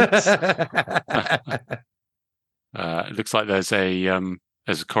up front. It looks like there's a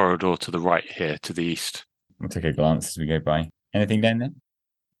corridor to the right here, to the east. We'll take a glance as we go by. Anything down there?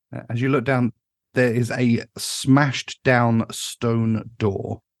 As you look down, there is a smashed down stone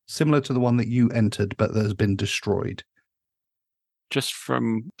door, similar to the one that you entered, but that has been destroyed. Just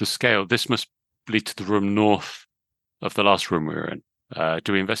from the scale, this must lead to the room north of the last room we were in.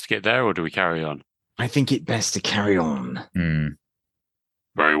 Do we investigate there or do we carry on? I think it best to carry on.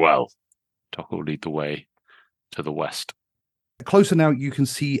 Very well. Tok will lead the way to the west. Closer now, you can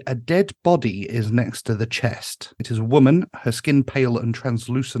see a dead body is next to the chest. It is a woman, her skin pale and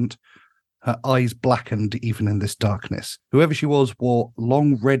translucent, her eyes blackened even in this darkness. Whoever she was wore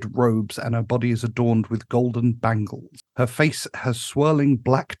long red robes and her body is adorned with golden bangles. Her face has swirling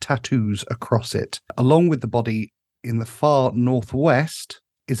black tattoos across it. Along with the body, in the far northwest,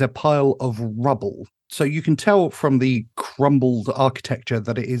 is a pile of rubble. So you can tell from the crumbled architecture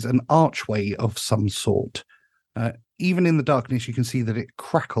that it is an archway of some sort. Even in the darkness, you can see that it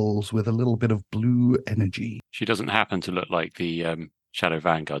crackles with a little bit of blue energy. She doesn't happen to look like the Shadow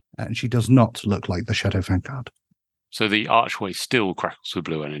Vanguard. And she does not look like the Shadow Vanguard. So the archway still crackles with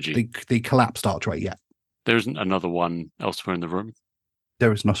blue energy. The collapsed archway, yeah. There isn't another one elsewhere in the room.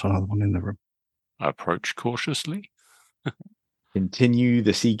 There is not another one in the room. I approach cautiously. Continue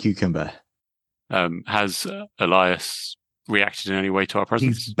the sea cucumber. Has Elias reacted in any way to our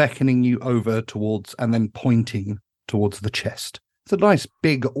presence? He's beckoning you over towards and then pointing towards the chest. It's a nice,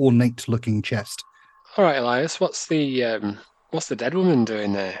 big, ornate-looking chest. All right, Elias, what's the dead woman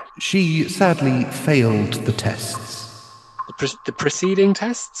doing there? She sadly failed the tests. The preceding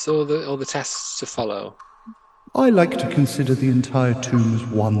tests or the tests to follow? I like to consider the entire tomb as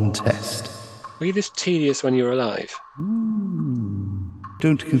one test. Were you this tedious when you were alive?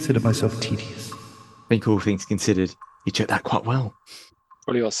 Don't consider myself tedious. I think all things considered, you took that quite well.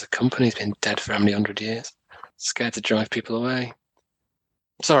 Probably wants the company. He's been dead for how many 100 years? Scared to drive people away.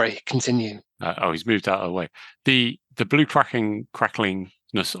 Sorry, continue. He's moved out of the way. The blue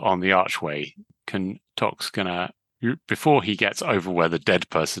cracklingness on the archway, Tok's gonna, before he gets over where the dead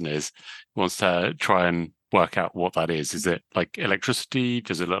person is, wants to try and work out what that is. Is it like electricity?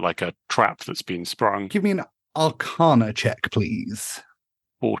 Does it look like a trap that's been sprung? Give me an Arcana check, please.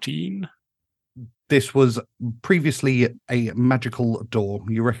 14. This was previously a magical door.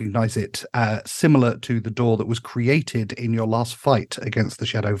 You recognize it, similar to the door that was created in your last fight against the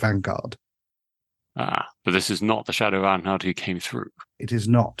Shadow Vanguard. But this is not the Shadow Vanguard who came through. It is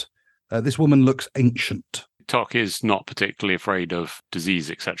not. This woman looks ancient. Tok is not particularly afraid of disease,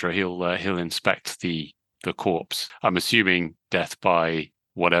 etc. He'll inspect the corpse. I'm assuming death by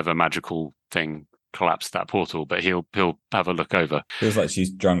whatever magical thing collapsed that portal, but he'll have a look over. Feels like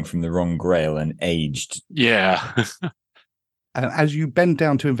she's drunk from the wrong grail and aged. Yeah. As you bend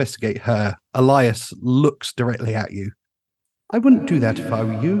down to investigate her, Elias looks directly at you. I wouldn't do that if I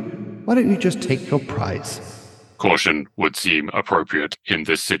were you. Why don't you just take your prize? Caution would seem appropriate in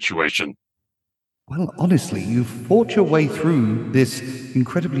this situation. Well, honestly, you've fought your way through this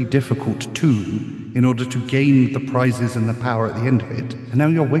incredibly difficult tomb in order to gain the prizes and the power at the end of it, and now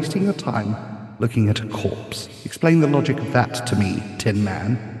you're wasting your time looking at a corpse. Explain the logic of that to me, Tin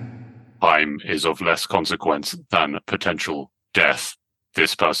Man. Time is of less consequence than potential death.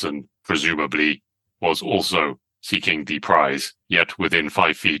 This person, presumably, was also seeking the prize, yet within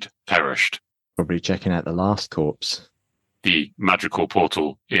 5 feet perished. Probably checking out the last corpse. The magical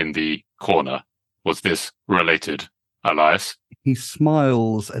portal in the corner. Was this related, Elias? He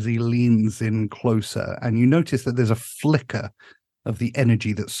smiles as he leans in closer, and you notice that there's a flicker of the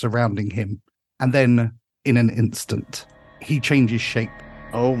energy that's surrounding him. And then, in an instant, he changes shape.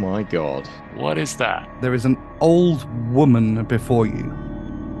 Oh my god. What is that? There is an old woman before you.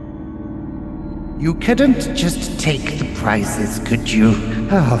 You couldn't just take the prizes, could you?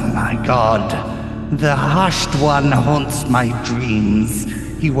 Oh my god. The Hushed One haunts my dreams.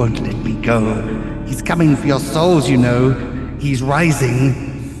 He won't let me go. He's coming for your souls, you know. He's rising.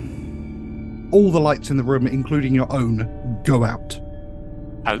 All the lights in the room, including your own, go out.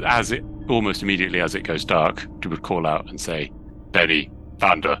 As it almost immediately as it goes dark, you would call out and say, Benny,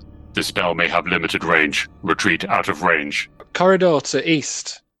 Vander, this spell may have limited range. Retreat out of range. Corridor to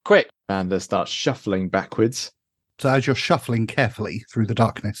east. Quick. Vander starts shuffling backwards. So as you're shuffling carefully through the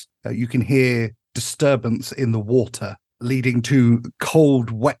darkness, you can hear disturbance in the water, leading to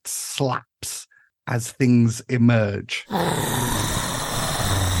cold, wet slaps as things emerge.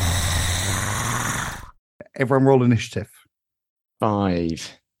 Everyone roll initiative.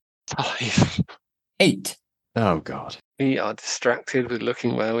 5. 8. Oh god. We are distracted with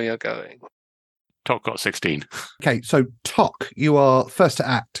looking where we are going. Tok got 16. Okay, so Tok, you are first to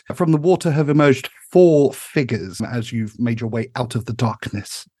act. From the water have emerged 4 figures as you've made your way out of the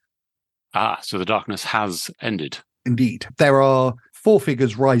darkness. So the darkness has ended. Indeed. There are 4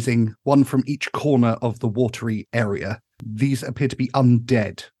 figures rising, one from each corner of the watery area. These appear to be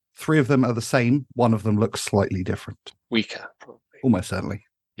undead. 3 of them are the same. One of them looks slightly different. Weaker, probably. Almost certainly.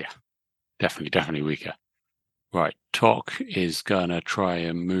 Yeah, definitely weaker. Right, Tok is going to try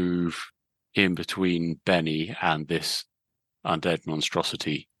and move in between Benny and this undead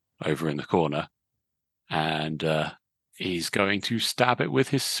monstrosity over in the corner. And he's going to stab it with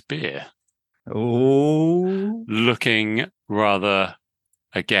his spear. Oh. Looking rather,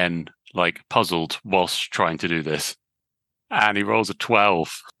 again, like puzzled whilst trying to do this. And he rolls a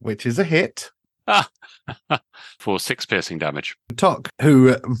 12. Which is a hit. For 6 piercing damage. Tok,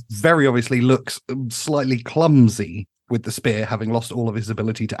 who very obviously looks slightly clumsy with the spear, having lost all of his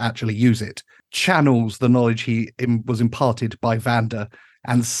ability to actually use it, channels the knowledge he was imparted by Vander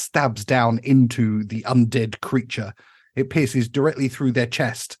and stabs down into the undead creature. It pierces directly through their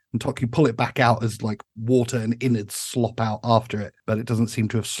chest, and Tok, you pull it back out as like water and innards slop out after it, but it doesn't seem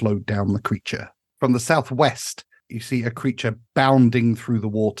to have slowed down the creature. From the southwest, you see a creature bounding through the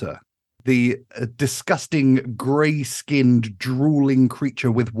water. The disgusting, grey-skinned, drooling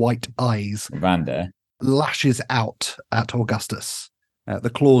creature with white eyes Vander lashes out at Augustus. The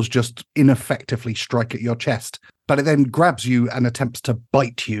claws just ineffectively strike at your chest, but it then grabs you and attempts to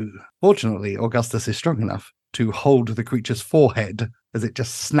bite you. Fortunately, Augustus is strong enough to hold the creature's forehead as it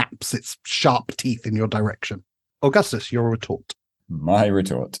just snaps its sharp teeth in your direction. Augustus, your retort. My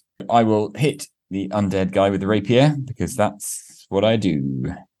retort. I will hit the undead guy with the rapier because that's what I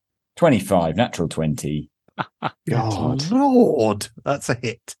do. 25, natural 20. God. Lord, that's a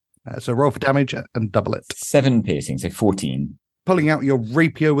hit. So roll for damage and double it. 7 piercing, so 14. Pulling out your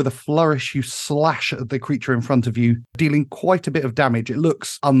rapier with a flourish, you slash at the creature in front of you, dealing quite a bit of damage. It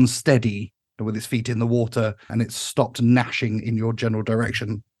looks unsteady with its feet in the water, and it's stopped gnashing in your general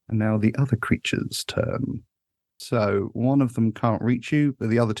direction. And now the other creature's turn. So one of them can't reach you,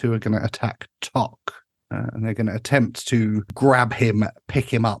 but the other two are going to attack Tok. And they're going to attempt to grab him,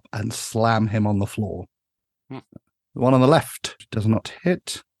 pick him up, and slam him on the floor. The one on the left does not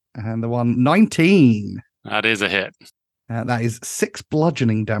hit. And the one, 19. That is a hit. That is 6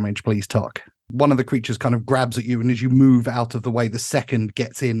 bludgeoning damage, please, Tok. One of the creatures kind of grabs at you, and as you move out of the way, the second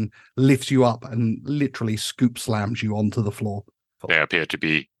gets in, lifts you up, and literally scoop slams you onto the floor. They appear to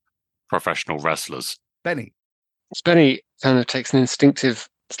be professional wrestlers. Benny. Benny kind of takes an instinctive,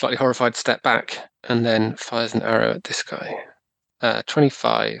 slightly horrified step back and then fires an arrow at this guy.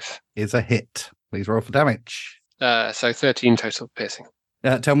 25. Is a hit. Please roll for damage. So 13 total piercing.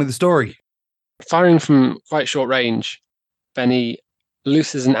 Tell me the story. Firing from quite short range, Benny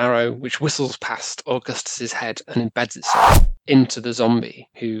looses an arrow which whistles past Augustus's head and embeds itself into the zombie,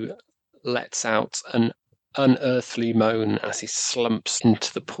 who lets out an unearthly moan as he slumps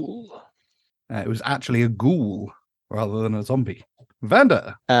into the pool. It was actually a ghoul rather than a zombie.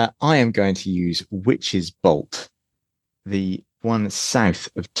 Vander. I am going to use Witch's Bolt, the one south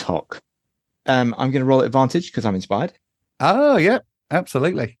of Tok. I'm going to roll at advantage because I'm inspired. Oh, yeah,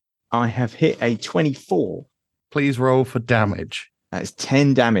 absolutely. I have hit a 24. Please roll for damage. That's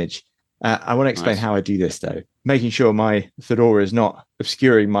 10 damage. I want to explain how I do this, though. Making sure my fedora is not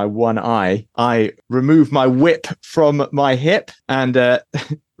obscuring my one eye. I remove my whip from my hip and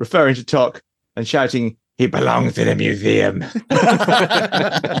referring to Tok and shouting, "He belongs in a museum."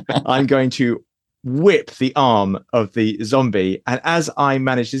 I'm going to whip the arm of the zombie. And as I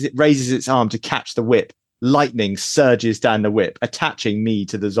manage, as it raises its arm to catch the whip, lightning surges down the whip, attaching me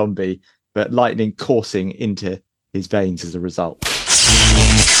to the zombie, but lightning coursing into his veins as a result.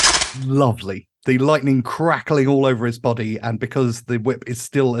 Lovely. The lightning crackling all over his body, and because the whip is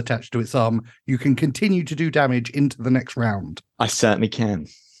still attached to its arm, you can continue to do damage into the next round. I certainly can.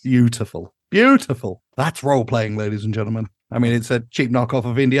 Beautiful. Beautiful. That's role-playing, ladies and gentlemen. I mean, it's a cheap knockoff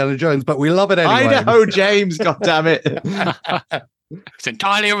of Indiana Jones, but we love it anyway. I know, James, goddammit. It's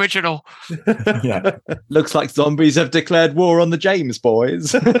entirely original. Yeah. Looks like zombies have declared war on the James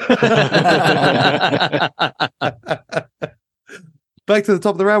boys. Back to the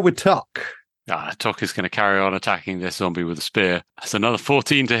top of the round with Tok. Tok is going to carry on attacking this zombie with a spear. That's another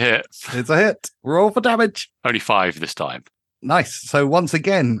 14 to hit. It's a hit. Roll for damage. Only 5 this time. Nice. So once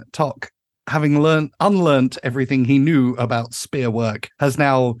again, Tok, having unlearnt everything he knew about spear work, has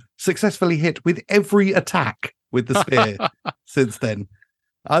now successfully hit with every attack with the spear since then.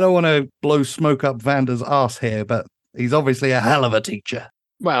 I don't want to blow smoke up Vander's ass here, but he's obviously a hell of a teacher.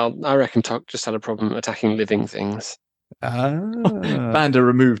 Well, I reckon Tok just had a problem attacking living things. Vander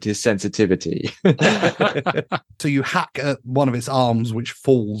removed his sensitivity. So you hack at one of its arms, which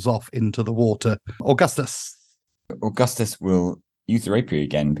falls off into the water. Augustus. Augustus will use the rapier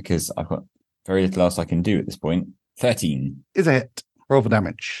again because I've got very little else I can do at this point. 13. Is a hit. Roll for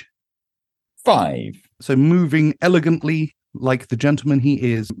damage. 5. So moving elegantly like the gentleman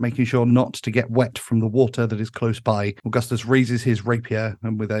he is, making sure not to get wet from the water that is close by, Augustus raises his rapier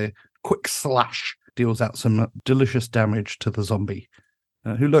and with a quick slash deals out some delicious damage to the zombie,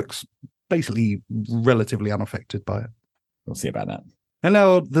 who looks basically relatively unaffected by it. We'll see about that. And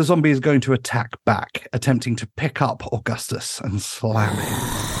now the zombie is going to attack back, attempting to pick up Augustus and slam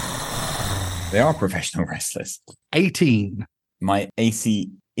him. They are professional wrestlers. 18. My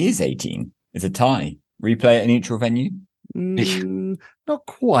AC is 18. It's a tie. Replay at a neutral venue? Not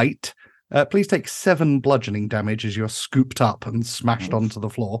quite. Please take 7 bludgeoning damage as you're scooped up and smashed onto the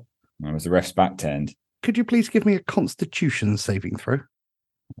floor. That was the ref's back turned. Could you please give me a Constitution saving throw?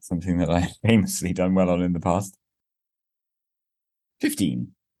 That's something that I've famously done well on in the past. 15.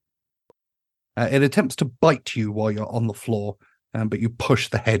 It attempts to bite you while you're on the floor, but you push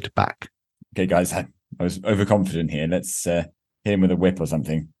the head back. Okay, guys, I was overconfident here. Let's hit him with a whip or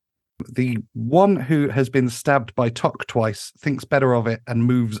something. The one who has been stabbed by Tok twice thinks better of it and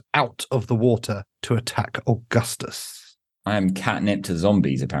moves out of the water to attack Augustus. I am catnip to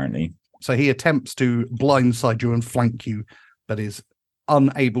zombies, apparently. So he attempts to blindside you and flank you, but is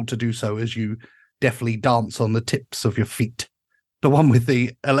unable to do so as you deftly dance on the tips of your feet. The one with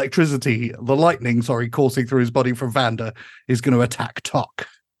the lightning, coursing through his body from Vander is going to attack Tok.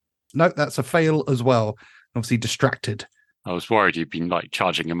 No, that's a fail as well. Obviously distracted. I was worried you'd been like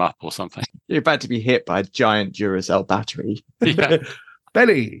charging him up or something. You're about to be hit by a giant Duracell battery. Yeah.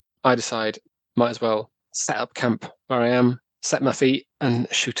 Benny. I decide, might as well set up camp where I am, set my feet, and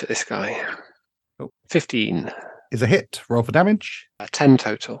shoot at this guy. Oh. 15. Is a hit. Roll for damage. 10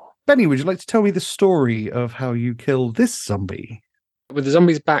 total. Benny, would you like to tell me the story of how you killed this zombie? With the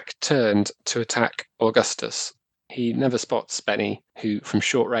zombie's back turned to attack Augustus, he never spots Benny, who, from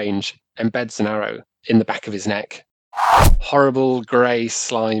short range, embeds an arrow in the back of his neck. Horrible grey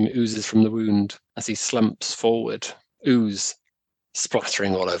slime oozes from the wound as he slumps forward, ooze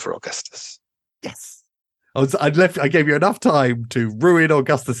splattering all over Augustus. Yes. I gave you enough time to ruin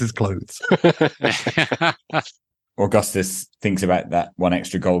Augustus's clothes. Augustus thinks about that one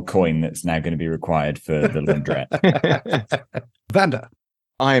extra gold coin that's now going to be required for the laundrette. Vander.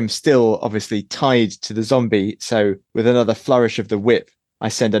 I am still obviously tied to the zombie, so with another flourish of the whip, I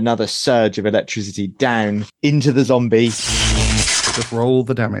send another surge of electricity down into the zombie. Just roll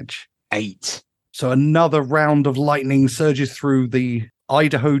the damage. 8. So another round of lightning surges through the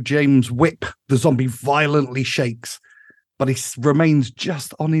Idaho James whip. The zombie violently shakes, but he remains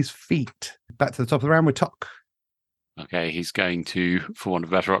just on his feet. Back to the top of the round with Tok. Okay, he's going to, for want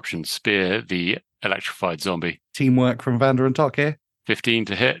of a better option, spear the electrified zombie. Teamwork from Vander and Tok here. 15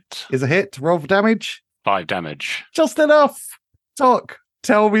 to hit. Is a hit. Roll for damage. 5 damage. Just enough. Tok,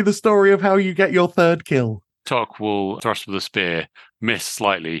 tell me the story of how you get your third kill. Tok will thrust with a spear, miss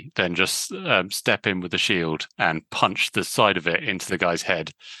slightly, then just step in with the shield and punch the side of it into the guy's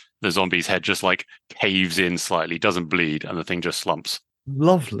head. The zombie's head just like caves in slightly, doesn't bleed, and the thing just slumps.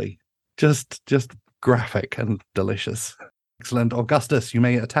 Lovely. Just graphic and delicious. Excellent. Augustus, you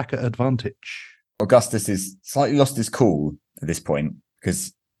may attack at advantage. Augustus is slightly lost his cool at this point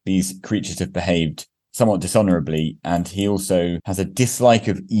because these creatures have behaved somewhat dishonorably, and he also has a dislike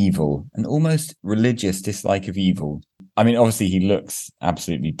of evil, an almost religious dislike of evil. I mean, obviously he looks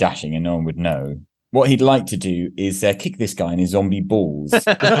absolutely dashing and no one would know. What he'd like to do is kick this guy in his zombie balls.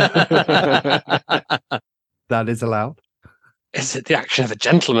 That is allowed. Is it the action of a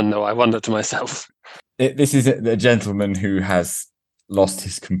gentleman, though? I wonder to myself. This is a gentleman who has lost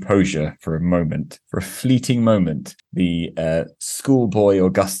his composure for a moment, for a fleeting moment. The schoolboy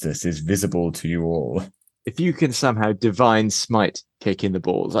Augustus is visible to you all. If you can somehow divine smite kick in the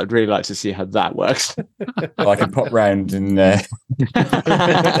balls, I'd really like to see how that works. Well, I can pop round and demonstrate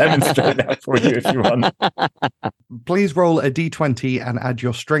that for you if you want. Please roll a d20 and add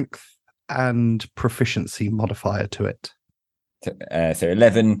your strength and proficiency modifier to it. So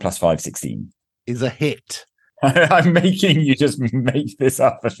 11 plus 5, 16. Is a hit. I'm making you just make this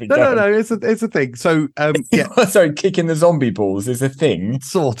up as we go. No, it's a thing. So, yeah. Sorry, kicking the zombie balls is a thing.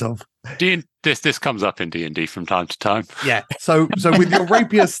 Sort of. This comes up in D&D from time to time. Yeah. So with your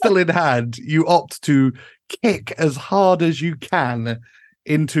rapier still in hand, you opt to kick as hard as you can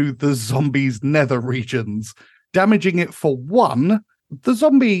into the zombie's nether regions, damaging it for 1. The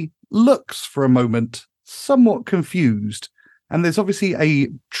zombie looks for a moment somewhat confused, and there's obviously a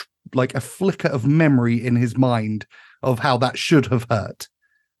flicker of memory in his mind of how that should have hurt,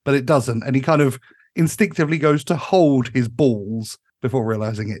 but it doesn't. And he kind of instinctively goes to hold his balls before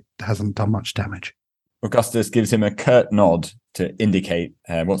realizing it hasn't done much damage. Augustus gives him a curt nod to indicate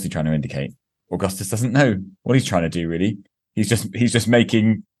what's he trying to indicate. Augustus doesn't know what he's trying to do, really. He's just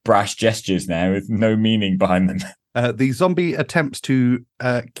making brash gestures now with no meaning behind them. The zombie attempts to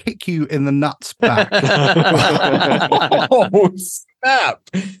kick you in the nuts back. Oh, snap!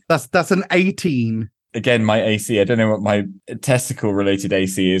 That's an 18. Again, my AC. I don't know what my testicle-related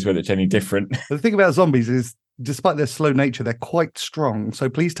AC is, whether it's any different. The thing about zombies is, despite their slow nature, they're quite strong. So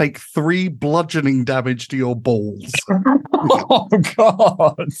please take 3 bludgeoning damage to your balls. Oh,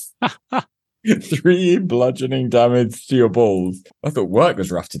 God. 3 bludgeoning damage to your balls. I thought work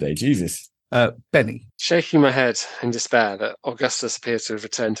was rough today. Jesus. Benny. Shaking my head in despair that Augustus appears to have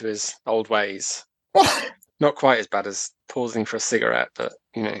returned to his old ways. Not quite as bad as pausing for a cigarette, but,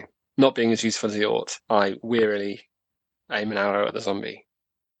 not being as useful as he ought. I wearily aim an arrow at the zombie.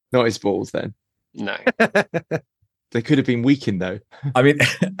 Not his balls, then. No. They could have been weakened, though. I mean,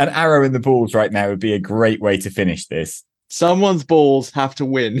 an arrow in the balls right now would be a great way to finish this. Someone's balls have to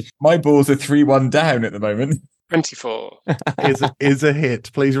win. My balls are 3-1 down at the moment. 24. is a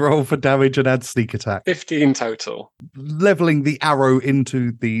hit. Please roll for damage and add sneak attack. 15 total. Leveling the arrow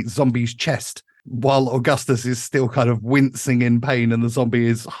into the zombie's chest, while Augustus is still kind of wincing in pain and the zombie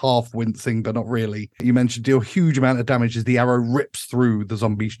is half wincing, but not really. You mentioned deal a huge amount of damage as the arrow rips through the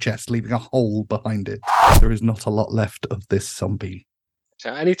zombie's chest, leaving a hole behind it. There is not a lot left of this zombie.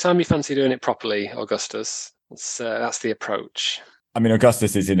 So anytime you fancy doing it properly, Augustus, that's the approach. I mean,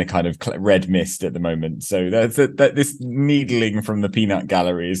 Augustus is in a kind of red mist at the moment, so that this needling from the peanut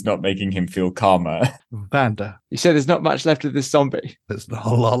gallery is not making him feel calmer. Vanda, You said there's not much left of this zombie. there's not a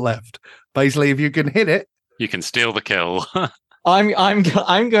whole lot left. Basically, if you can hit it, You can steal the kill. I'm going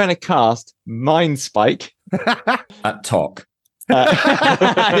to cast Mind Spike. At Tok.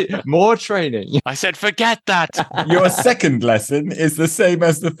 More training. I said, forget that. Your second lesson is the same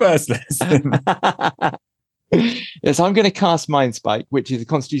as the first lesson. Yes, I'm going to cast Mind Spike, which is a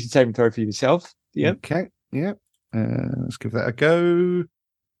Constitution saving throw for yourself. Yep. Okay, yep. Let's give that a go.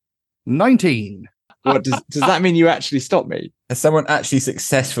 19. What does that mean? You actually stop me? Has someone actually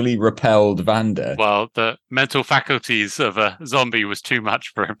successfully repelled Vanda? Well, the mental faculties of a zombie was too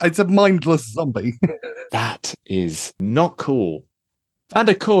much for him. It's a mindless zombie. That is not cool.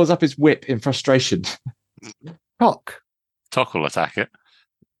 Vander calls up his whip in frustration. Cock Tok will attack it.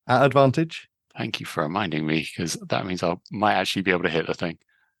 at advantage. Thank you for reminding me, because that means I might actually be able to hit the thing.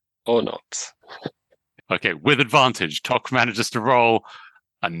 Or not. Okay, with advantage, Tok manages to roll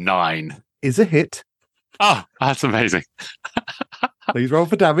a 9. Is a hit. Oh, that's amazing. Please roll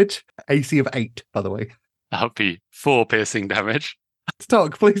for damage. AC of 8, by the way. That would be 4 piercing damage.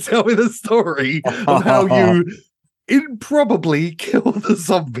 Stock, please tell me the story of how you improbably kill the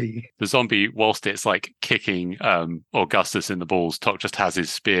zombie. The zombie, whilst it's like kicking Augustus in the balls, Tok just has his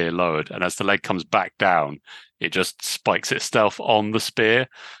spear lowered, and as the leg comes back down, it just spikes itself on the spear.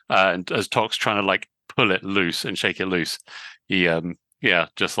 And as Tok's trying to like pull it loose and shake it loose, he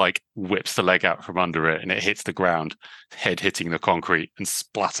just like whips the leg out from under it, and it hits the ground, head hitting the concrete and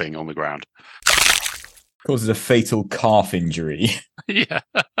splatting on the ground. Causes a fatal calf injury. Yeah.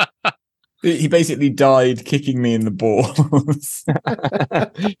 He basically died kicking me in the balls.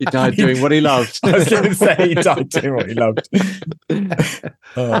 He died doing what he loved. I was going to say he died doing what he loved.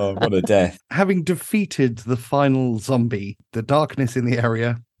 Oh, what a death. Having defeated the final zombie, the darkness in the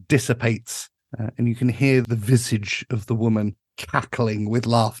area dissipates, and you can hear the visage of the woman cackling with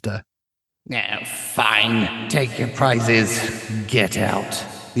laughter. Now, fine. Take your prizes. Get out.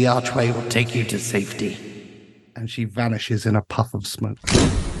 The archway will take you to safety. And she vanishes in a puff of smoke.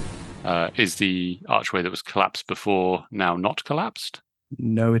 Is the archway that was collapsed before now not collapsed?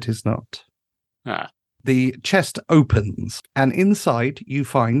 No, it is not. Ah. The chest opens, and inside you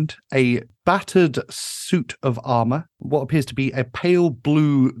find a battered suit of armor, what appears to be a pale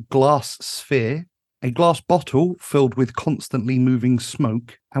blue glass sphere, a glass bottle filled with constantly moving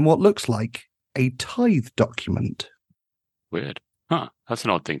smoke, and what looks like a tithe document. Weird. Huh. That's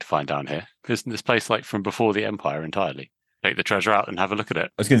an odd thing to find down here. Isn't this place like from before the Empire entirely? Take the treasure out and have a look at it. I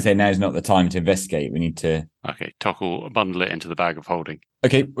was going to say now's not the time to investigate. We need to. Okay, Tok will bundle it into the bag of holding.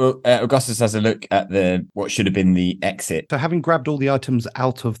 Okay, well, Augustus has a look at what should have been the exit. So having grabbed all the items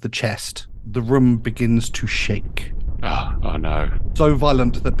out of the chest, the room begins to shake. Oh no. So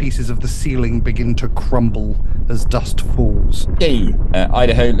violent that pieces of the ceiling begin to crumble as dust falls. Hey,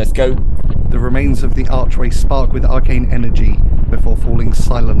 Idaho, let's go. The remains of the archway spark with arcane energy before falling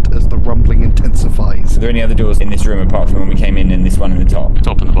silent as the rumbling intensifies. Are there any other doors in this room apart from when we came in and this one in the top?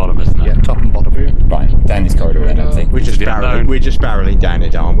 Top and the bottom, isn't it? Yeah, top and bottom. Right, down this corridor then, I think. We're just The unknown. barreling down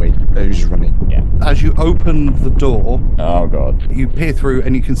it, aren't we? Who's just running? Yeah. As you open the door, Oh, God. you peer through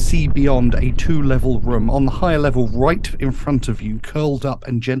and you can see beyond a 2-level room. On the higher level, right in front of you, curled up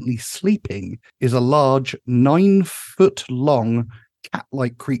and gently sleeping, is a large 9-foot-long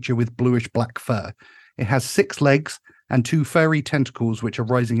cat-like creature with bluish-black fur. It has 6 legs and 2 furry tentacles which are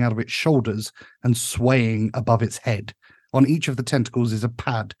rising out of its shoulders and swaying above its head. On each of the tentacles is a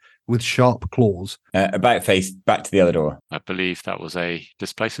pad with sharp claws. About face, back to the other door. I believe that was a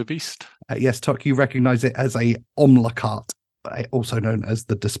displacer beast. Yes, Tok, you recognize it as a Omlacart, also known as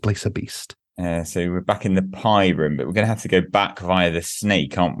the Displacer Beast. So we're back in the pie room, but we're going to have to go back via the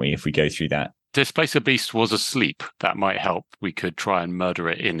snake, aren't we, if we go through that? Displacer beast was asleep. That might help. We could try and murder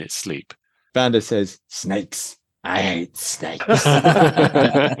it in its sleep. Vander says, snakes. I hate snakes.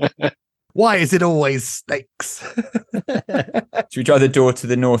 Why is it always snakes? Should we try the door to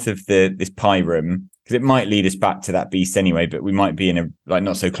the north of this pie room? Because it might lead us back to that beast anyway, but we might be in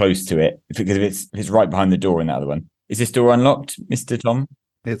not so close to it because if it's right behind the door in that other one. Is this door unlocked, Mr. Tom?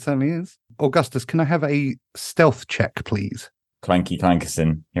 It certainly is. Augustus, can I have a stealth check, please? Clanky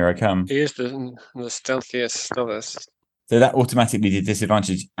Clankerson, here I come. He is the stealthiest of us. So that automatically did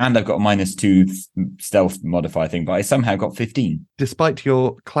disadvantage, and I've got a -2 stealth modifier thing, but I somehow got 15. Despite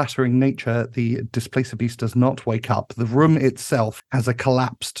your clattering nature, the Displacer Beast does not wake up. The room itself has a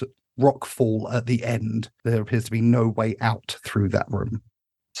collapsed rock fall at the end. There appears to be no way out through that room.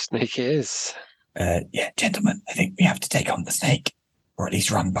 Snake it is. Yeah, gentlemen, I think we have to take on the snake, or at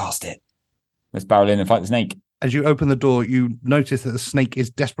least run past it. Let's barrel in and fight the snake. As you open the door, you notice that the snake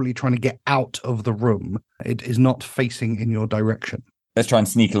is desperately trying to get out of the room. It is not facing in your direction. Let's try and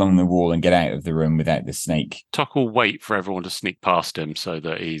sneak along the wall and get out of the room without the snake. Tok will wait for everyone to sneak past him so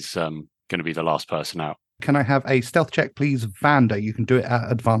that he's going to be the last person out. Can I have a stealth check, please, Vander? You can do it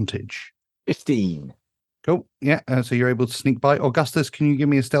at advantage. 15. Cool. Yeah, so you're able to sneak by. Augustus, can you give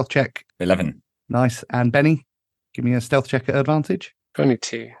me a stealth check? 11. Nice. And Benny, give me a stealth check at advantage.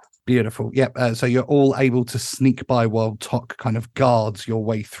 22. Beautiful. Yep. So you're all able to sneak by while Tok kind of guards your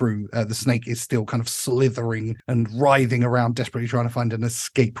way through. The snake is still kind of slithering and writhing around, desperately trying to find an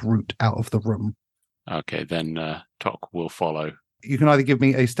escape route out of the room. Okay, then Tok will follow. You can either give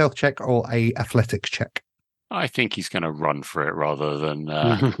me a stealth check or a athletics check. I think he's going to run for it rather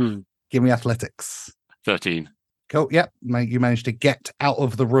than Give me athletics. 13. Cool. Yep. You managed to get out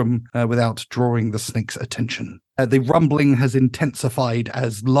of the room without drawing the snake's attention. The rumbling has intensified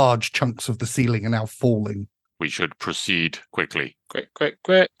as large chunks of the ceiling are now falling. We should proceed quickly.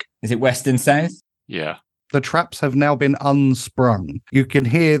 Quick. Is it west and south? Yeah. The traps have now been unsprung. You can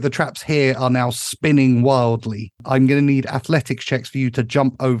hear the traps here are now spinning wildly. I'm going to need athletics checks for you to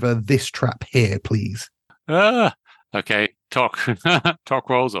jump over this trap here, please. Okay. Tok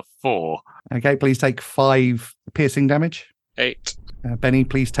rolls a 4. Okay, please take 5 piercing damage. 8. Benny,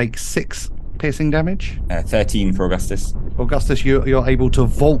 please take 6 piercing damage. 13 for Augustus. Augustus, you're able to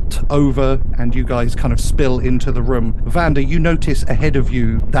vault over and you guys kind of spill into the room. Vander, you notice ahead of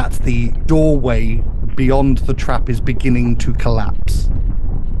you that the doorway beyond the trap is beginning to collapse.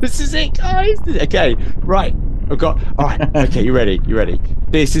 This is it, guys. Okay, right. I've got. All right. Okay, you ready?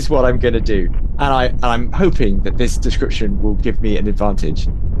 This is what I'm going to do, and I'm hoping that this description will give me an advantage.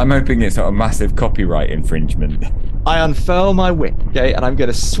 I'm hoping it's not a massive copyright infringement. I unfurl my whip, okay, and I'm going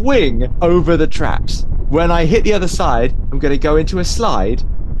to swing over the traps. When I hit the other side, I'm going to go into a slide,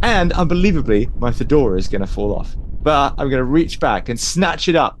 and unbelievably, my fedora is going to fall off. But I'm going to reach back and snatch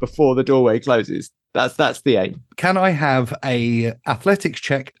it up before the doorway closes. That's the aim. Can I have a athletics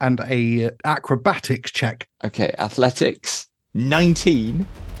check and a acrobatics check? Okay, athletics, 19.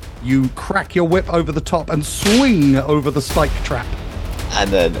 You crack your whip over the top and swing over the spike trap. And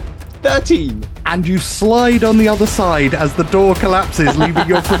then 13. And you slide on the other side as the door collapses, leaving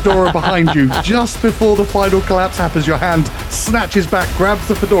your fedora behind you. Just before the final collapse happens, your hand snatches back, grabs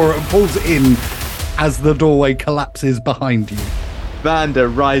the fedora and pulls it in as the doorway collapses behind you. Vander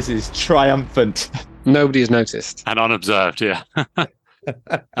rises triumphant. Nobody has noticed. And unobserved, yeah.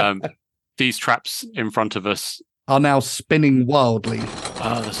 These traps in front of us are now spinning wildly.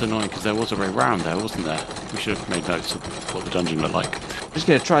 Oh, that's annoying because there was a way round there, wasn't there? We should have made notes of what the dungeon looked like. I'm just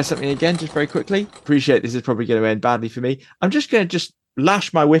going to try something again, just very quickly. Appreciate this is probably going to end badly for me. I'm just going to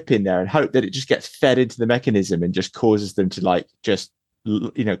lash my whip in there and hope that it just gets fed into the mechanism and just causes them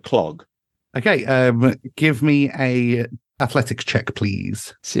to clog. Okay, give me a athletics check,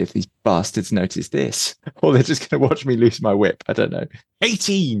 please. See if these bastards notice this. Or they're just going to watch me lose my whip. I don't know.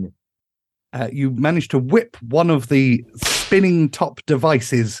 18! You manage to whip one of the spinning top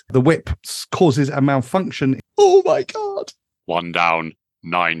devices. The whip causes a malfunction. Oh my God! 1 down,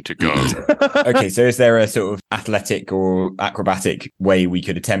 9 to go. Okay, so is there a sort of athletic or acrobatic way we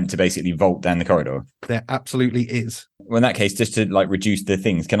could attempt to basically vault down the corridor? There absolutely is. Well, in that case, just to reduce the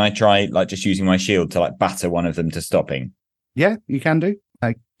things, can I try just using my shield to batter one of them to stopping? Yeah, you can do.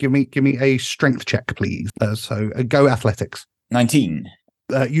 Give me a strength check, please. So go athletics. 19.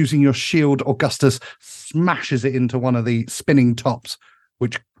 Using your shield, Augustus smashes it into one of the spinning tops,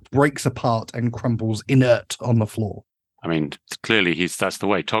 which breaks apart and crumbles inert on the floor. I mean, clearly that's the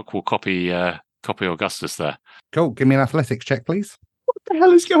way. Tok will copy Augustus there. Cool. Give me an athletics check, please. What the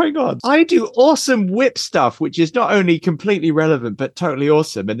hell is going on? I do awesome whip stuff, which is not only completely relevant, but totally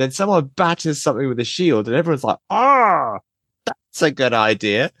awesome. And then someone batters something with a shield and everyone's like, that's a good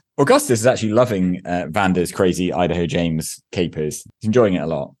idea. Augustus is actually loving Vander's crazy Idaho James capers. He's enjoying it a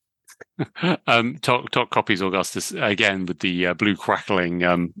lot. Tok copies Augustus again with the blue crackling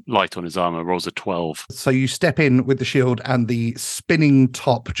light on his armor, rolls a 12. So you step in with the shield and the spinning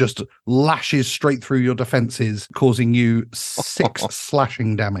top just lashes straight through your defenses, causing you 6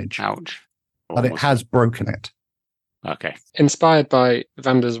 slashing damage. Ouch. But it has broken it. Okay. Inspired by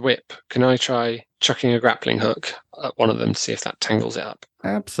Vander's whip, can I try chucking a grappling hook at one of them to see if that tangles it up?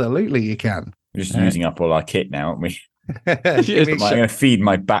 Absolutely, you can. We're just using up all our kit now, aren't we? I'm going to feed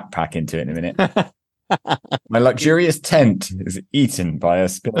my backpack into it in a minute. My luxurious tent is eaten by a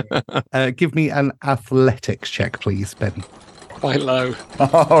spinning. Give me an athletics check, please, Ben. Quite low.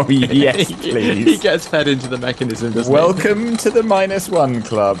 Oh, yes, please. He gets fed into the mechanism, doesn't Welcome to the -1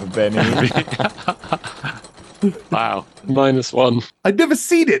 club, Benny. Wow. -1. I'd never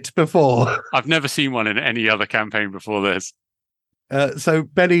seen it before. I've never seen one in any other campaign before this. So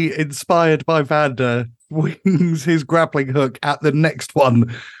Benny, inspired by Vander, wings his grappling hook at the next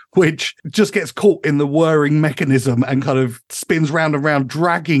one, which just gets caught in the whirring mechanism and kind of spins round and round,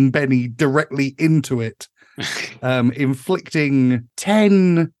 dragging Benny directly into it, inflicting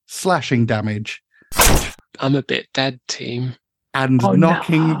 10 slashing damage. I'm a bit dead, team. And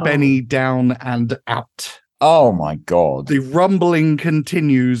knocking Benny down and out. Oh my God. The rumbling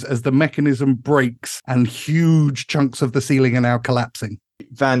continues as the mechanism breaks and huge chunks of the ceiling are now collapsing.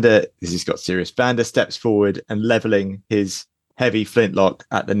 Vander, this has got serious. Vander steps forward and leveling his heavy flintlock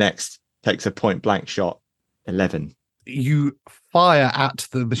at the next, takes a point blank shot. 11. You fire at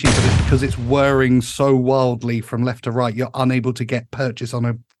the machine, but because it's whirring so wildly from left to right, you're unable to get purchase on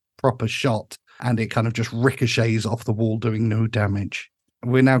a proper shot, and it kind of just ricochets off the wall, doing no damage.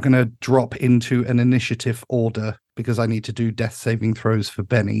 We're now going to drop into an initiative order because I need to do death saving throws for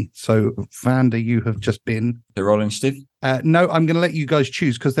Benny. So, Vander, you have just been... The roll initiative? No, I'm going to let you guys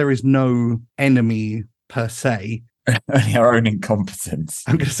choose because there is no enemy per se. Only our own incompetence.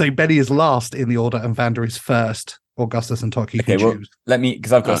 I'm going to say Benny is last in the order and Vander is first. Augustus and Toki can choose. Let me,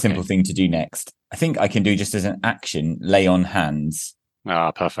 because I've got a simple thing to do next. I think I can do just as an action, lay on hands.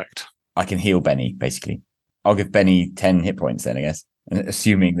 Ah, perfect. I can heal Benny, basically. I'll give Benny 10 hit points then, I guess.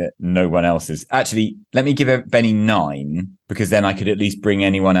 Assuming that no one else is. Actually, let me give Benny 9, because then I could at least bring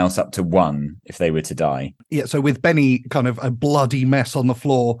anyone else up to 1 if they were to die. Yeah, so with Benny kind of a bloody mess on the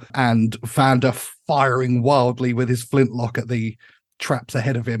floor and Vander firing wildly with his flintlock at the traps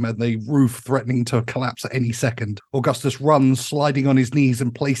ahead of him and the roof threatening to collapse at any second, Augustus runs, sliding on his knees,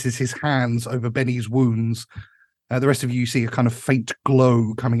 and places his hands over Benny's wounds. The rest of you see a kind of faint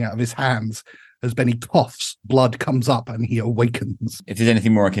glow coming out of his hands. As Benny coughs, blood comes up and he awakens. If there's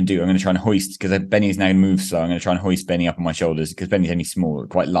anything more I can do, I'm going to try and hoist, because Benny's now going to move slow. I'm going to try and hoist Benny up on my shoulders, because Benny's only small,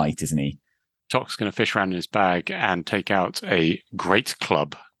 quite light, isn't he? Tok's going to fish around in his bag and take out a great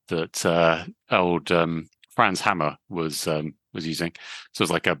club that old Franz Hammer was using. So it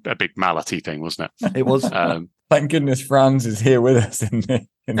was like a big mallet-y thing, wasn't it? It was. Thank goodness Franz is here with us in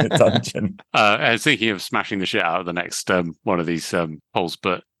the dungeon. I was thinking of smashing the shit out of the next one of these poles,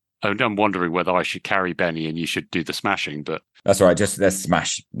 but I'm wondering whether I should carry Benny and you should do the smashing, but... That's all right, just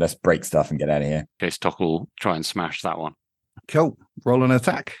let's break stuff and get out of here. In case Tok will try and smash that one. Cool. Roll an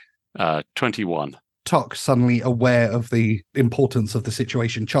attack. 21. Tok, suddenly aware of the importance of the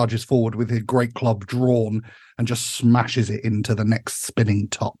situation, charges forward with his great club drawn and just smashes it into the next spinning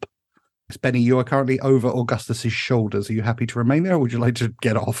top. Benny, you are currently over Augustus's shoulders. Are you happy to remain there, or would you like to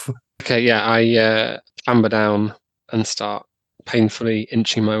get off? Okay, yeah, I clamber down and start painfully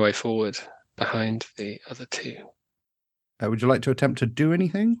inching my way forward behind the other two. Would you like to attempt to do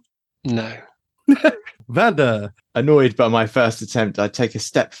anything? No. Vander. Annoyed by my first attempt, I take a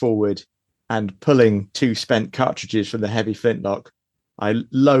step forward and, pulling 2 spent cartridges from the heavy flintlock, I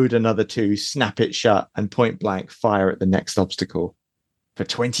load another 2, snap it shut, and point blank fire at the next obstacle. For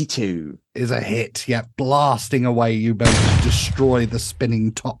 22. Is a hit. Yeah, blasting away, you both destroy the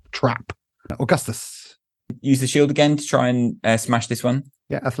spinning top trap. Augustus. Use the shield again to try and smash this one.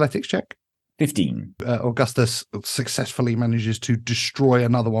 Yeah, athletics check. 15. Augustus successfully manages to destroy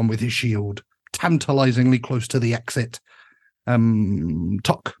another one with his shield, tantalizingly close to the exit.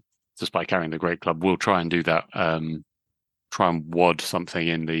 Tok. Just by carrying the great club, we'll try and do that. Try and wad something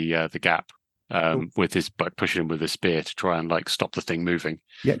in the gap with his, by pushing him with his spear to try and stop the thing moving.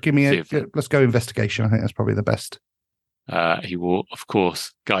 Yeah, give me let's go investigation. I think that's probably the best. He will, of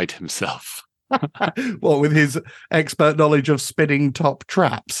course, guide himself. Well, with his expert knowledge of spinning top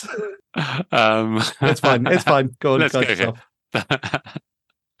traps. It's fine. It's fine. Go on. Let's go here.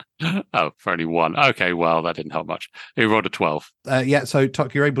 Oh, for only 1. Okay, well, that didn't help much. He rolled a 12. Yeah, so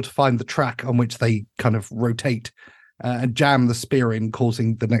Tok, you're able to find the track on which they kind of rotate and jam the spear in,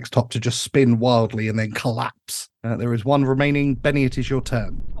 causing the next top to just spin wildly and then collapse. There is 1 remaining. Benny, it is your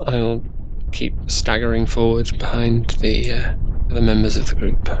turn. I'll keep staggering forward behind the members of the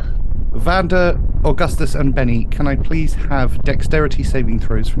group. Vander, Augustus, and Benny, can I please have dexterity saving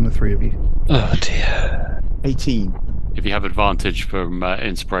throws from the 3 of you? Oh dear. 18. If you have advantage from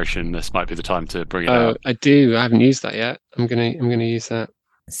inspiration, this might be the time to bring it out. I do. I haven't used that yet. I'm gonna use that.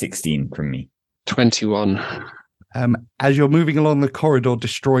 16 from me. 21. As you're moving along the corridor,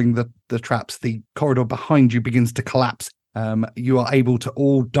 destroying the traps, the corridor behind you begins to collapse. You are able to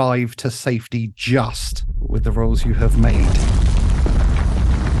all dive to safety just with the rolls you have made.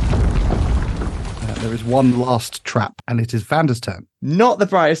 There is one last trap, and it is Vander's turn. Not the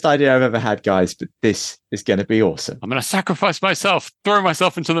brightest idea I've ever had, guys, but this is going to be awesome. I'm going to sacrifice myself, throw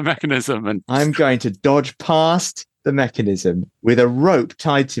myself into the mechanism, and I'm going to dodge past the mechanism with a rope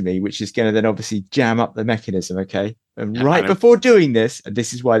tied to me, which is going to then obviously jam up the mechanism, okay? And right before doing this, and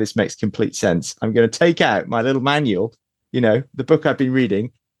this is why this makes complete sense, I'm going to take out my little manual, the book I've been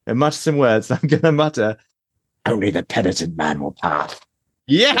reading, and mutter some words. I'm going to mutter, "Only the penitent man will pass."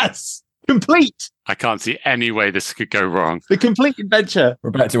 Yes! Complete! I can't see any way this could go wrong. The complete adventure. We're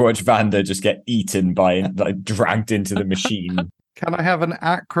about to watch Vander just get eaten by, dragged into the machine. Can I have an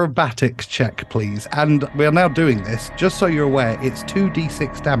acrobatics check, please? And we're now doing this, just so you're aware, it's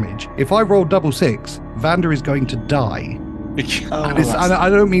 2d6 damage. If I roll double 6, Vander is going to die. I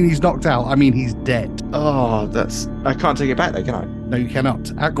don't mean he's knocked out, I mean he's dead. Oh, I can't take it back though, can I? No, you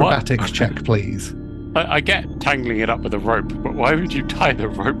cannot. Acrobatics check, please. I get tangling it up with a rope, but why would you tie the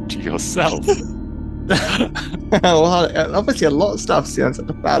rope to yourself? Well, obviously a lot of stuff sounds like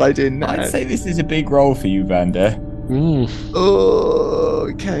a bad idea now. I'd say this is a big roll for you, Vander. Oh,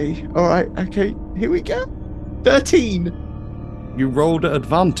 okay. All right. Okay. Here we go. 13. You rolled at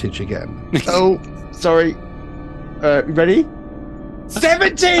advantage again. Oh, sorry. Ready?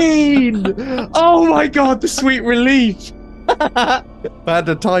 17. Oh my God, the sweet relief.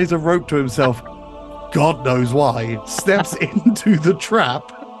 Vander ties a rope to himself. God knows why. Steps into the trap,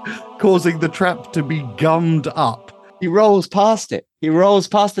 causing the trap to be gummed up. He rolls past it. He rolls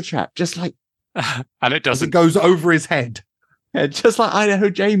past the trap, just like... And it doesn't... It goes over his head. Yeah, just like Idaho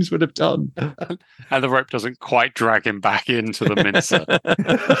James would have done. And the rope doesn't quite drag him back into the mincer.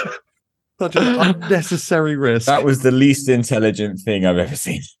 Such an unnecessary risk. That was the least intelligent thing I've ever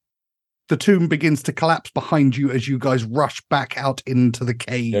seen. The tomb begins to collapse behind you as you guys rush back out into the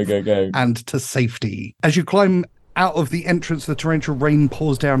cave. Go. And to safety. As you climb out of the entrance, the torrential rain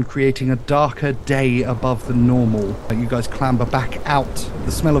pours down, creating a darker day above the normal. You guys clamber back out.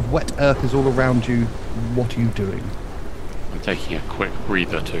 The smell of wet earth is all around you. What are you doing? I'm taking a quick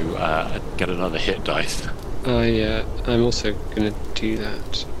breather to get another hit dice. I'm also going to do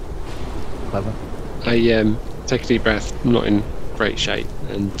that. Clever. I take a deep breath. I'm not in great shape,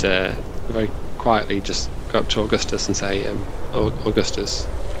 and very quietly just go up to Augustus and say, Augustus,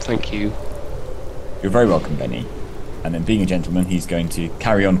 thank you. You're very welcome, Benny. And then, being a gentleman, he's going to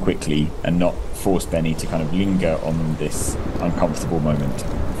carry on quickly and not force Benny to kind of linger on this uncomfortable moment.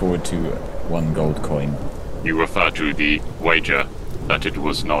 Forward to 1 gold coin. You refer to the wager that it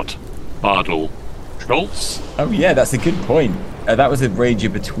was not Bardal Schultz? Oh yeah, that's a good point. That was a wager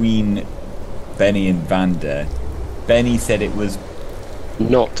between Benny and Vander. Benny said it was...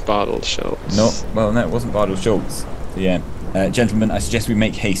 Not Bardal Schultz. No, it wasn't Bardal Schultz. So, yeah. Gentlemen, I suggest we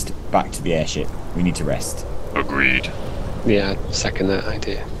make haste back to the airship. We need to rest. Agreed. Yeah, second that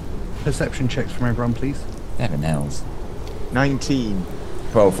idea. Perception checks from everyone, please. 7 L's. 19.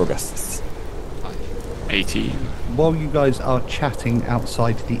 12 for Augustus. 18. While you guys are chatting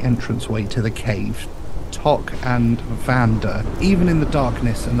outside the entranceway to the cave, Tok and Vander, even in the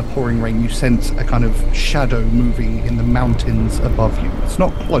darkness and the pouring rain, you sense a kind of shadow moving in the mountains above you. It's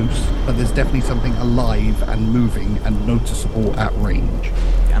not close, but there's definitely something alive and moving and noticeable at range.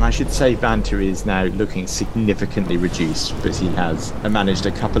 And I should say Vander is now looking significantly reduced, but he has managed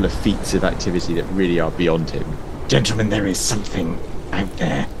a couple of feats of activity that really are beyond him. Gentlemen, there is something out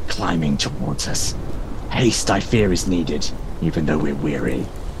there climbing towards us. Haste, I fear, is needed, even though we're weary.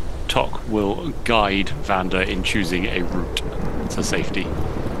 Tok will guide Vander in choosing a route to safety.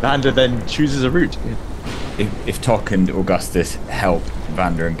 Vander then chooses a route. If Tok and Augustus help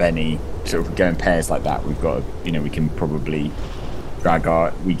Vander and Benny sort of go in pairs like that, we've got, we can probably drag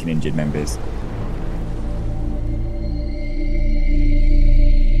our weak and injured members.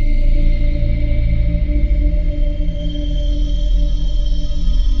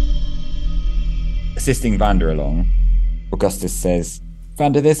 Assisting Vander along, Augustus says,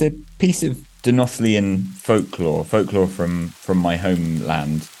 Vander, there's a piece of Denothlian folklore from my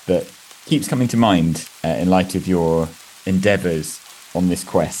homeland that keeps coming to mind in light of your endeavours on this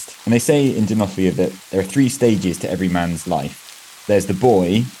quest. And they say in Denothlia that there are 3 stages to every man's life. There's the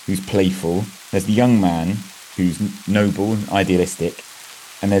boy, who's playful, there's the young man, who's noble and idealistic,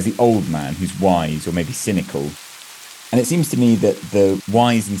 and there's the old man, who's wise or maybe cynical. And it seems to me that the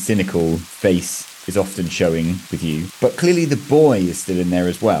wise and cynical face is often showing with you, but clearly the boy is still in there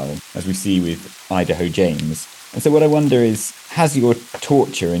as well, as we see with Idaho James. And so what I wonder is, has your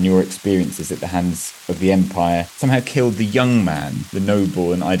torture and your experiences at the hands of the Empire somehow killed the young man, the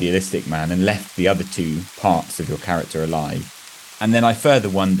noble and idealistic man, and left the other two parts of your character alive? And then I further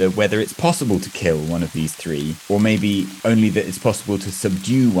wonder whether it's possible to kill one of these three, or maybe only that it's possible to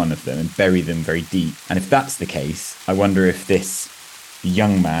subdue one of them and bury them very deep. And if that's the case, I wonder if this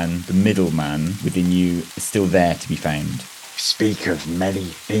young man, the middle man within you, is still there to be found. You speak of many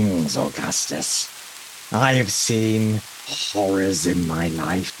things, Augustus. I have seen horrors in my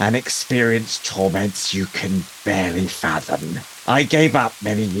life and experienced torments you can barely fathom. I gave up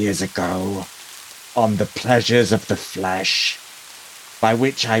many years ago on the pleasures of the flesh, by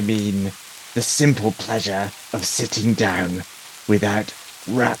which I mean the simple pleasure of sitting down without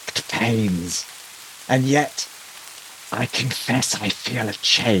racked pains. And yet, I confess I feel a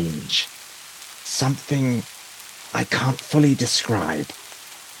change. Something I can't fully describe.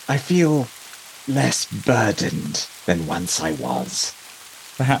 I feel less burdened than once I was.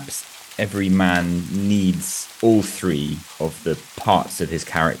 Perhaps every man needs all three of the parts of his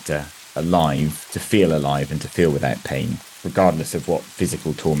character alive to feel alive and to feel without pain, regardless of what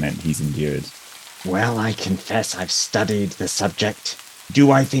physical torment he's endured. Well, I confess I've studied the subject. Do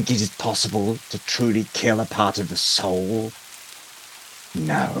I think it is possible to truly kill a part of the soul?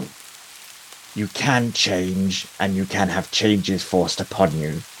 No. You can change, and you can have changes forced upon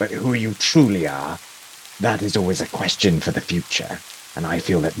you, but who you truly are, that is always a question for the future, and I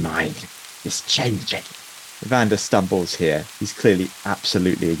feel that mine is changing. Vander stumbles here. He's clearly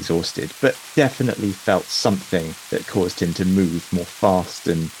absolutely exhausted, but definitely felt something that caused him to move more fast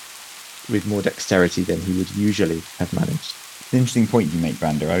and with more dexterity than he would usually have managed. It's an interesting point you make,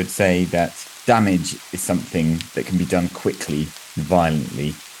 Vander. I would say that damage is something that can be done quickly,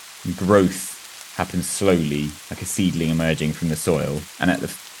 violently. Growth happens slowly, like a seedling emerging from the soil. And at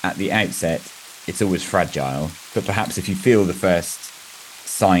the outset, it's always fragile. But perhaps if you feel the first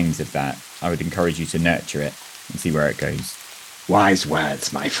signs of that, I would encourage you to nurture it and see where it goes. Wise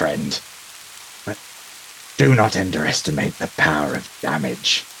words, my friend. But do not underestimate the power of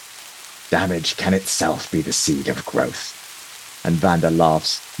damage. Damage can itself be the seed of growth. And Vander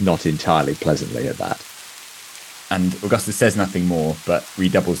laughs not entirely pleasantly at that. And Augustus says nothing more, but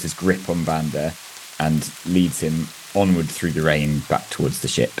redoubles his grip on Vander and leads him onward through the rain back towards the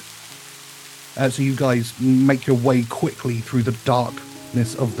ship. So you guys make your way quickly through the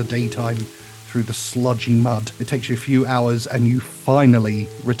darkness of the daytime, through the sludgy mud. It takes you a few hours and you finally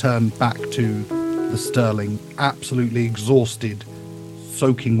return back to the Sterling, absolutely exhausted,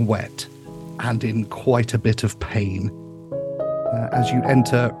 soaking wet, and in quite a bit of pain. As you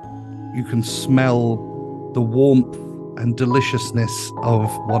enter, you can smell the warmth and deliciousness of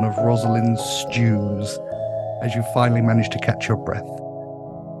one of Rosalind's stews as you finally manage to catch your breath.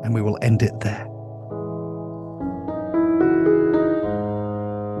 And we will end it there.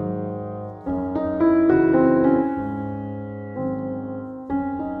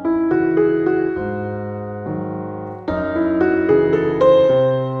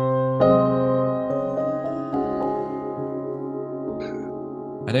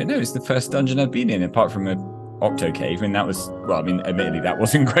 I don't know. It's the first dungeon I've been in, apart from an Octo Cave, and that was, well, I mean, admittedly, that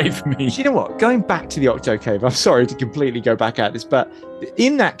wasn't great for me. You know what? Going back to the Octo Cave, I'm sorry to completely go back at this, but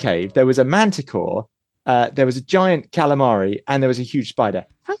in that cave, there was a manticore, there was a giant calamari, and there was a huge spider.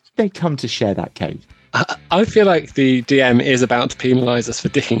 How did they come to share that cave? I feel like the DM is about to penalise us for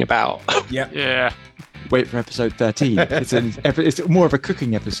dicking about. Yep. Yeah. Wait for episode 13. It's more of a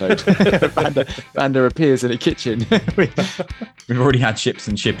cooking episode. Vander appears in a kitchen. We've already had ships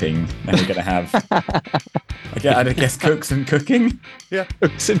and shipping, and we're going to have, I guess, cooks and cooking? Yeah.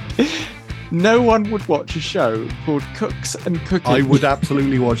 No one would watch a show called Cooks and Cooking. I would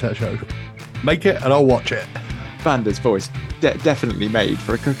absolutely watch that show. Make it and I'll watch it. Vander's voice definitely made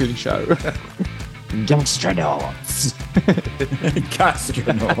for a cooking show. Gastronauts.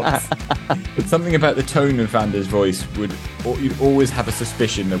 Gastronauts. But something about the tone of Vander's voice you'd always have a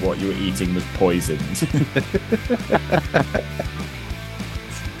suspicion that what you were eating was poisoned.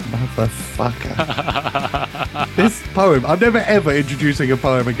 Motherfucker. This poem, I'm never ever introducing a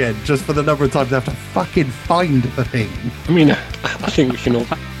poem again, just for the number of times I have to fucking find the thing. I mean, I think we can all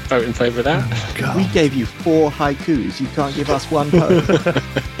vote in favour of that. Oh, God. We gave you 4 haikus. You can't give us one poem.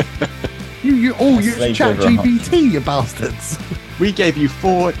 You all use ChatGPT, you bastards. We gave you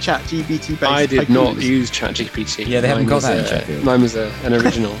 4 ChatGPT based I did haikus. not use ChatGPT. Yeah, they haven't got that in Sheffield. Mine was an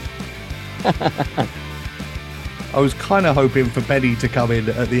original. I was kind of hoping for Benny to come in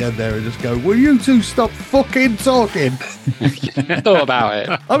at the end there and just go, will you two stop fucking talking? Thought about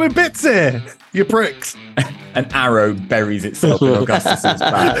it. I'm in bits here, you pricks. An arrow buries itself in Augustus's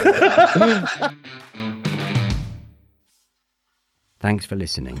back. Thanks for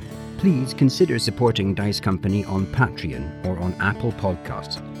listening. Please consider supporting Dice Company on Patreon or on Apple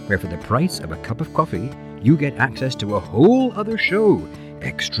Podcasts, where for the price of a cup of coffee, you get access to a whole other show,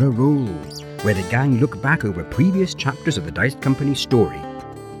 Extra Rolls, where the gang look back over previous chapters of the Dice Company story.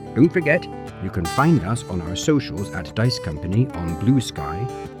 Don't forget, you can find us on our socials at Dice Company on Blue Sky,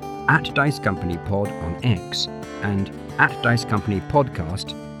 at Dice Company Pod on X, and at Dice Company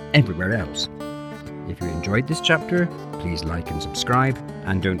Podcast everywhere else. If you enjoyed this chapter, please like and subscribe,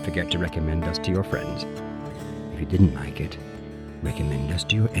 and don't forget to recommend us to your friends. If you didn't like it, recommend us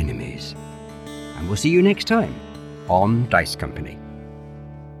to your enemies. And we'll see you next time on Dice Company.